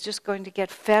itself is just going to get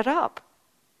fed up.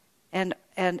 And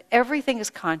everything is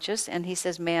conscious, and he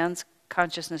says man's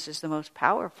consciousness is the most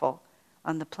powerful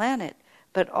on the planet.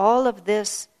 But all of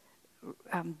this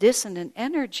dissonant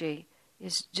energy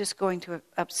is just going to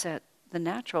upset the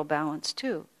natural balance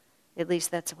too. At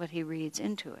least that's what he reads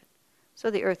into it.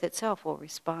 So the earth itself will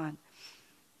respond.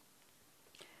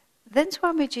 Then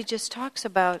Swamiji just talks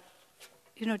about,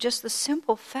 just the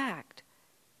simple fact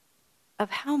of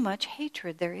how much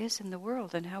hatred there is in the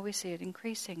world and how we see it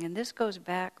increasing. And this goes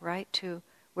back right to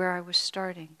where I was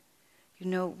starting.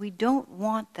 We don't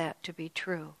want that to be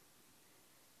true.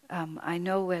 I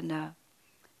know when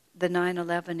the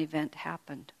 9/11 event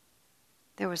happened,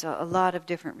 there was a lot of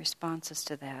different responses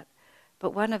to that.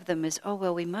 But one of them is,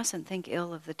 we mustn't think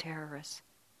ill of the terrorists.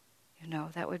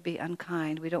 That would be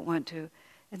unkind. We don't want to.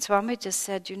 And Swami just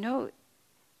said,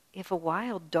 if a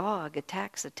wild dog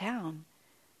attacks a town,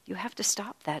 you have to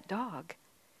stop that dog.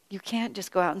 You can't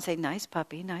just go out and say, nice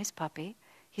puppy, nice puppy.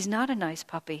 He's not a nice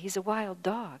puppy. He's a wild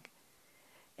dog.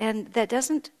 And that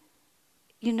doesn't,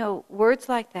 words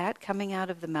like that coming out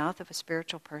of the mouth of a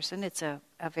spiritual person, it's a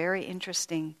very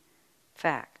interesting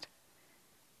fact.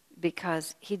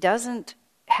 Because he doesn't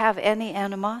have any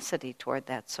animosity toward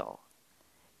that soul.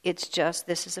 It's just,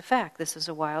 this is a fact. This is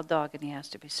a wild dog and he has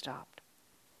to be stopped.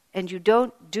 And you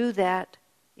don't do that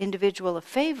individual a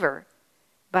favor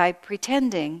by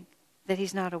pretending that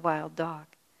he's not a wild dog.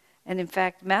 And in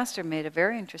fact, Master made a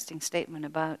very interesting statement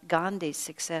about Gandhi's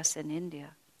success in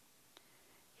India.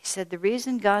 He said the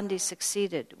reason Gandhi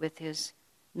succeeded with his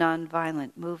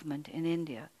nonviolent movement in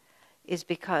India is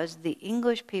because the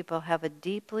English people have a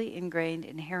deeply ingrained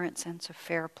inherent sense of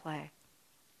fair play.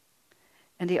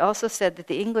 And he also said that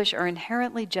the English are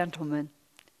inherently gentlemen.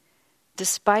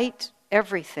 Despite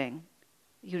everything,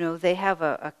 they have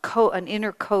an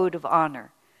inner code of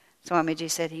honor. Swamiji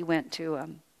said he went to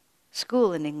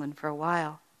school in England for a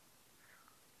while.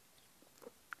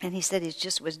 And he said he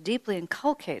just was deeply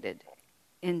inculcated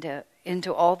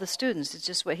into all the students. It's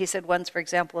just what he said once, for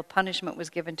example, a punishment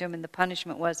was given to him, and the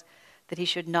punishment was that he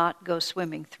should not go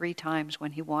swimming 3 times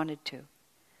when he wanted to.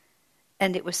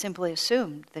 And it was simply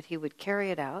assumed that he would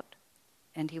carry it out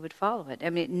and he would follow it. I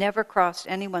mean, it never crossed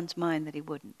anyone's mind that he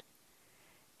wouldn't.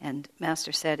 And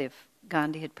Master said if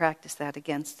Gandhi had practiced that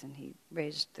against, and he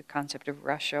raised the concept of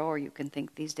Russia, or you can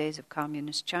think these days of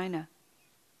communist China,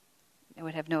 it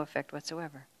would have no effect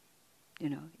whatsoever.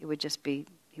 It would just be,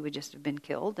 he would just have been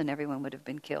killed, and everyone would have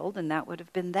been killed, and that would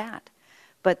have been that.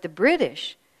 But the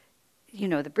British,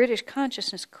 the British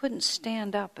consciousness couldn't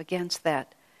stand up against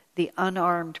that, the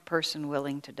unarmed person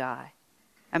willing to die.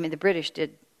 I mean, the British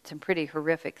did some pretty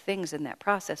horrific things in that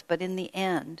process, but in the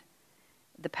end,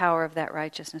 the power of that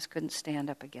righteousness couldn't stand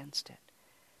up against it.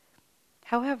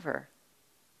 However,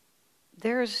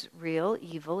 there's real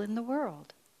evil in the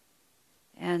world.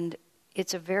 And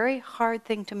it's a very hard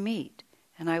thing to meet.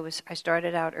 And I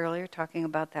started out earlier talking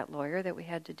about that lawyer that we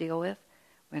had to deal with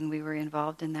when we were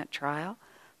involved in that trial.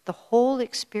 The whole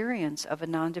experience of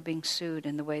Ananda being sued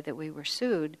in the way that we were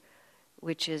sued,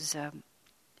 which is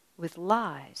with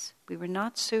lies. We were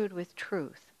not sued with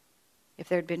truth. If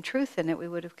there had been truth in it, we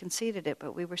would have conceded it,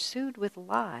 but we were sued with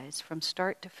lies from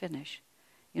start to finish.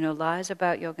 Lies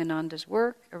about Yogananda's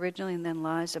work originally, and then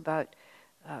lies about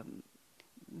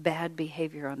bad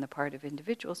behavior on the part of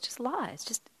individuals. Just lies,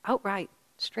 just outright,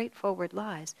 straightforward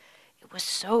lies. It was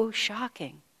so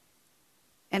shocking.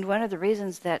 And one of the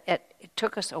reasons that it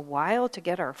took us a while to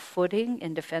get our footing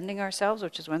in defending ourselves,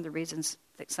 which is one of the reasons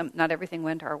that not everything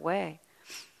went our way,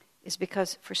 is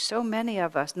because for so many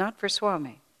of us, not for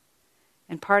Swami,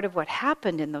 and part of what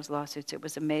happened in those lawsuits, it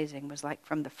was amazing, was like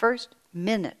from the first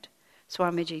minute,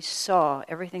 Swamiji saw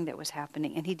everything that was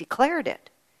happening, and he declared it.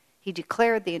 He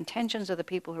declared the intentions of the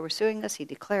people who were suing us. He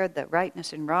declared the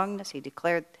rightness and wrongness. He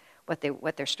declared what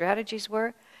their strategies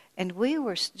were. And we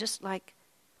were just like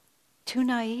too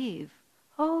naive.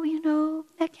 Oh,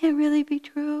 that can't really be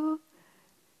true.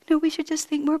 We should just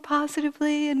think more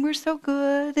positively, and we're so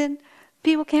good, and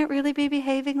people can't really be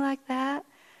behaving like that.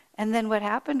 And then what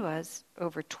happened was,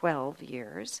 over 12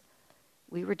 years,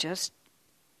 we were just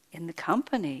in the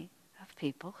company of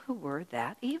people who were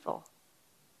that evil,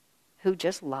 who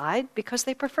just lied because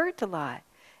they preferred to lie.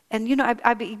 And,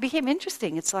 it became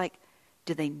interesting. It's like,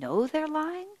 do they know they're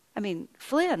lying? I mean,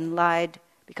 Flynn lied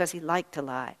because he liked to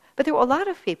lie. But there were a lot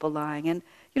of people lying. And,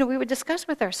 we would discuss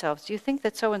with ourselves, do you think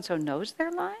that so-and-so knows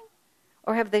they're lying?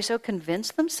 Or have they so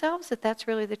convinced themselves that that's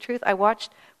really the truth? I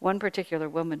watched one particular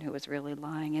woman who was really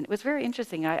lying, and it was very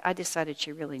interesting. I decided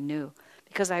she really knew,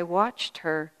 because I watched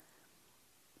her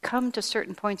come to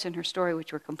certain points in her story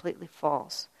which were completely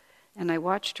false. And I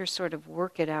watched her sort of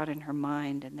work it out in her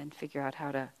mind and then figure out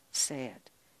how to say it.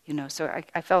 So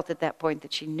I felt at that point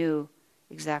that she knew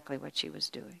exactly what she was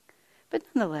doing. But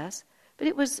nonetheless,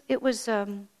 it was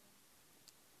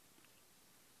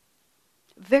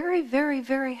very, very,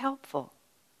 very helpful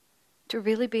to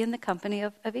really be in the company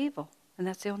of evil. And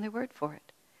that's the only word for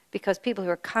it. Because people who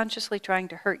are consciously trying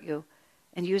to hurt you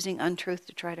and using untruth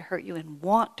to try to hurt you and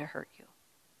want to hurt you.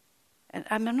 And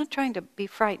I'm not trying to be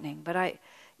frightening, but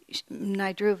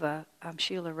Naidruva,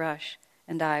 Sheila Rush,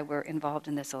 and I were involved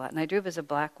in this a lot. Naidruva is a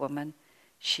black woman.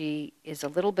 She is a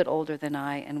little bit older than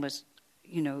I, and was,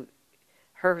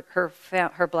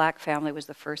 her black family was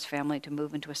the first family to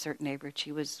move into a certain neighborhood.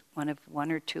 She was one of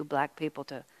 1 or 2 black people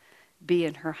to be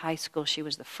in her high school. She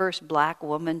was the first black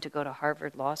woman to go to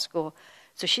Harvard Law School.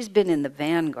 So she's been in the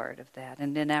vanguard of that.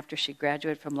 And then after she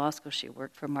graduated from law school, she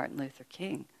worked for Martin Luther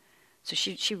King. So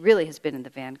she really has been in the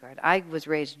vanguard. I was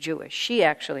raised Jewish. She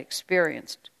actually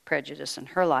experienced prejudice in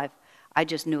her life. I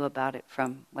just knew about it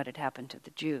from what had happened to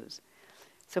the Jews.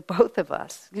 So both of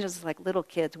us, it's like little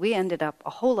kids, we ended up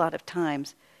a whole lot of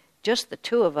times, just the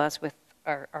 2 of us with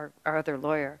our other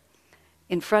lawyer,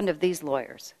 in front of these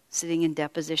lawyers, sitting in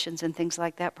depositions and things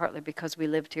like that, partly because we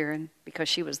lived here and because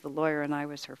she was the lawyer and I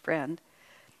was her friend.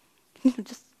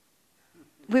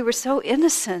 We were so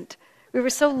innocent. We were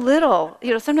so little.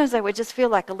 Sometimes I would just feel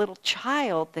like a little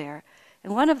child there.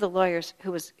 And one of the lawyers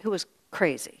who was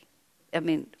crazy, I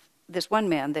mean, this one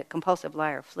man, the compulsive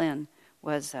liar, Flynn,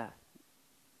 was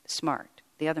smart.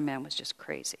 The other man was just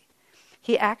crazy.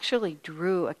 He actually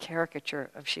drew a caricature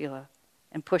of Sheila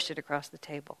and pushed it across the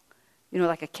table.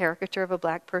 Like a caricature of a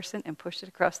black person, and pushed it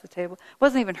across the table. It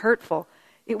wasn't even hurtful.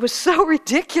 It was so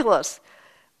ridiculous.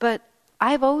 But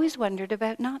I've always wondered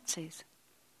about Nazis.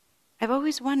 I've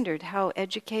always wondered how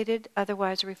educated,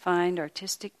 otherwise refined,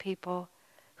 artistic people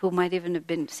who might even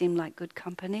have seemed like good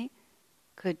company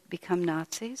could become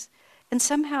Nazis. And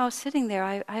somehow sitting there,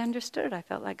 I understood it. I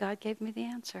felt like God gave me the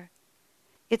answer.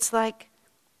 It's like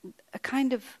a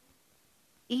kind of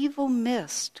evil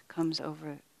mist comes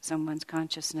over someone's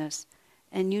consciousness,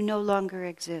 and you no longer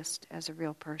exist as a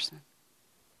real person.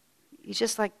 You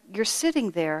just like, you're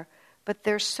sitting there, but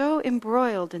they're so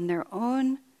embroiled in their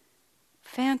own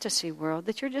fantasy world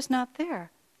that you're just not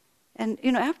there. And,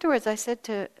 afterwards I said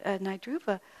to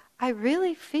Naidruva, I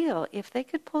really feel if they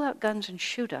could pull out guns and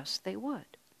shoot us, they would.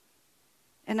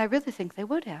 And I really think they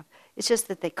would have. It's just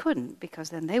that they couldn't, because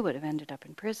then they would have ended up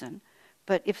in prison.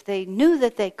 But if they knew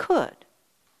that they could,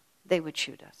 they would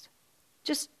shoot us.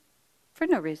 Just for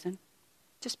no reason.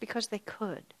 Just because they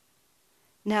could.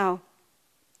 Now,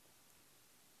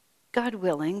 God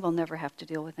willing, we'll never have to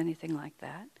deal with anything like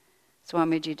that.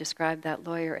 Swamiji described that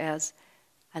lawyer as,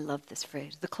 I love this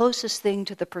phrase, the closest thing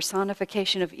to the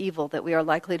personification of evil that we are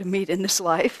likely to meet in this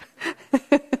life,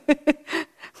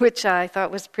 which I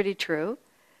thought was pretty true.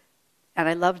 And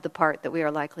I loved the part that we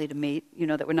are likely to meet,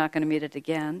 that we're not going to meet it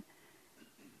again.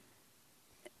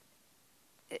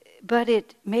 But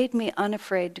it made me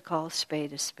unafraid to call a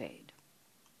spade a spade.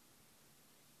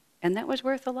 And that was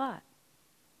worth a lot.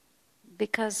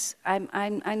 Because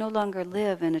I no longer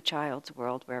live in a child's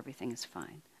world where everything is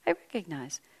fine. I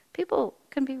recognize people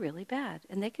can be really bad,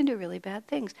 and they can do really bad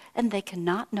things, and they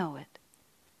cannot know it.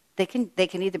 They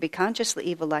can either be consciously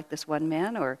evil like this one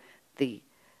man, or the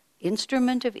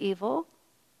instrument of evil,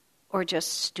 or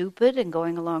just stupid and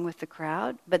going along with the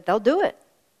crowd, but they'll do it.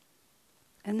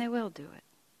 And they will do it.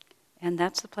 And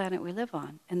that's the planet we live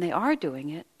on. And they are doing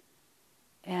it,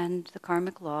 and the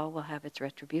karmic law will have its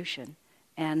retribution.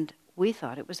 And we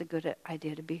thought it was a good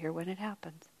idea to be here when it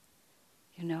happens.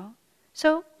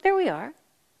 So there we are.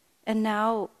 And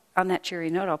now, on that cheery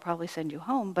note, I'll probably send you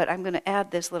home, but I'm going to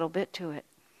add this little bit to it.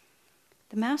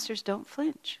 The masters don't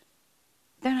flinch.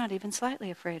 They're not even slightly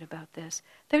afraid about this.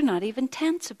 They're not even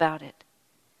tense about it.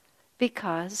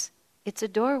 Because it's a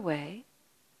doorway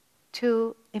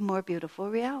to a more beautiful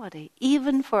reality,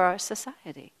 even for our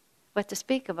society. What to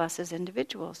speak of us as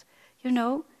individuals.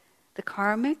 The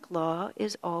karmic law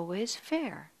is always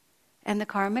fair. And the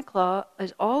karmic law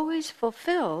is always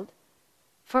fulfilled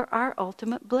for our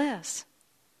ultimate bliss.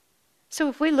 So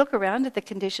if we look around at the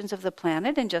conditions of the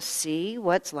planet and just see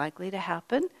what's likely to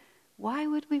happen, why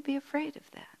would we be afraid of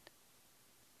that?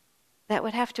 That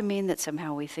would have to mean that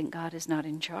somehow we think God is not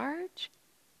in charge,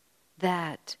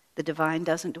 that the divine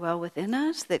doesn't dwell within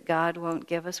us, that God won't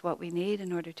give us what we need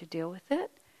in order to deal with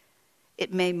it.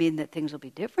 It may mean that things will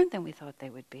be different than we thought they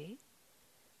would be,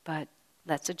 but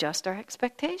let's adjust our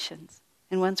expectations.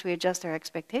 And once we adjust our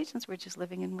expectations, we're just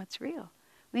living in what's real.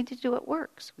 We need to do what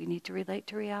works. We need to relate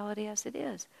to reality as it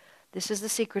is. This is the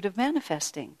secret of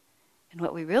manifesting. And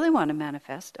what we really want to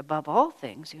manifest, above all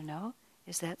things,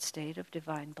 is that state of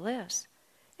divine bliss.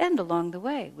 And along the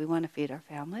way, we want to feed our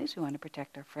families, we want to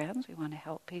protect our friends, we want to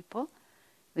help people,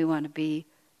 we want to be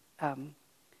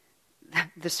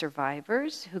the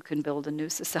survivors who can build a new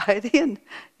society, and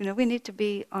we need to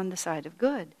be on the side of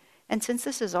good. And since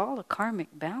this is all a karmic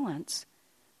balance,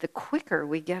 the quicker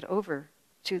we get over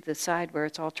to the side where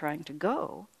it's all trying to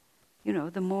go,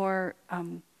 the more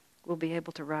we'll be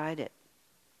able to ride it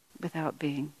without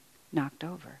being knocked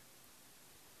over.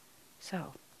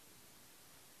 So,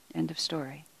 end of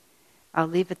story. I'll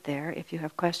leave it there. If you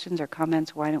have questions or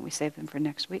comments, why don't we save them for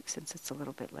next week, since it's a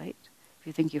little bit late. If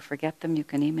you think you forget them, you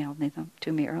can email them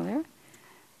to me earlier.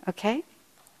 Okay?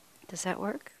 Does that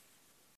work?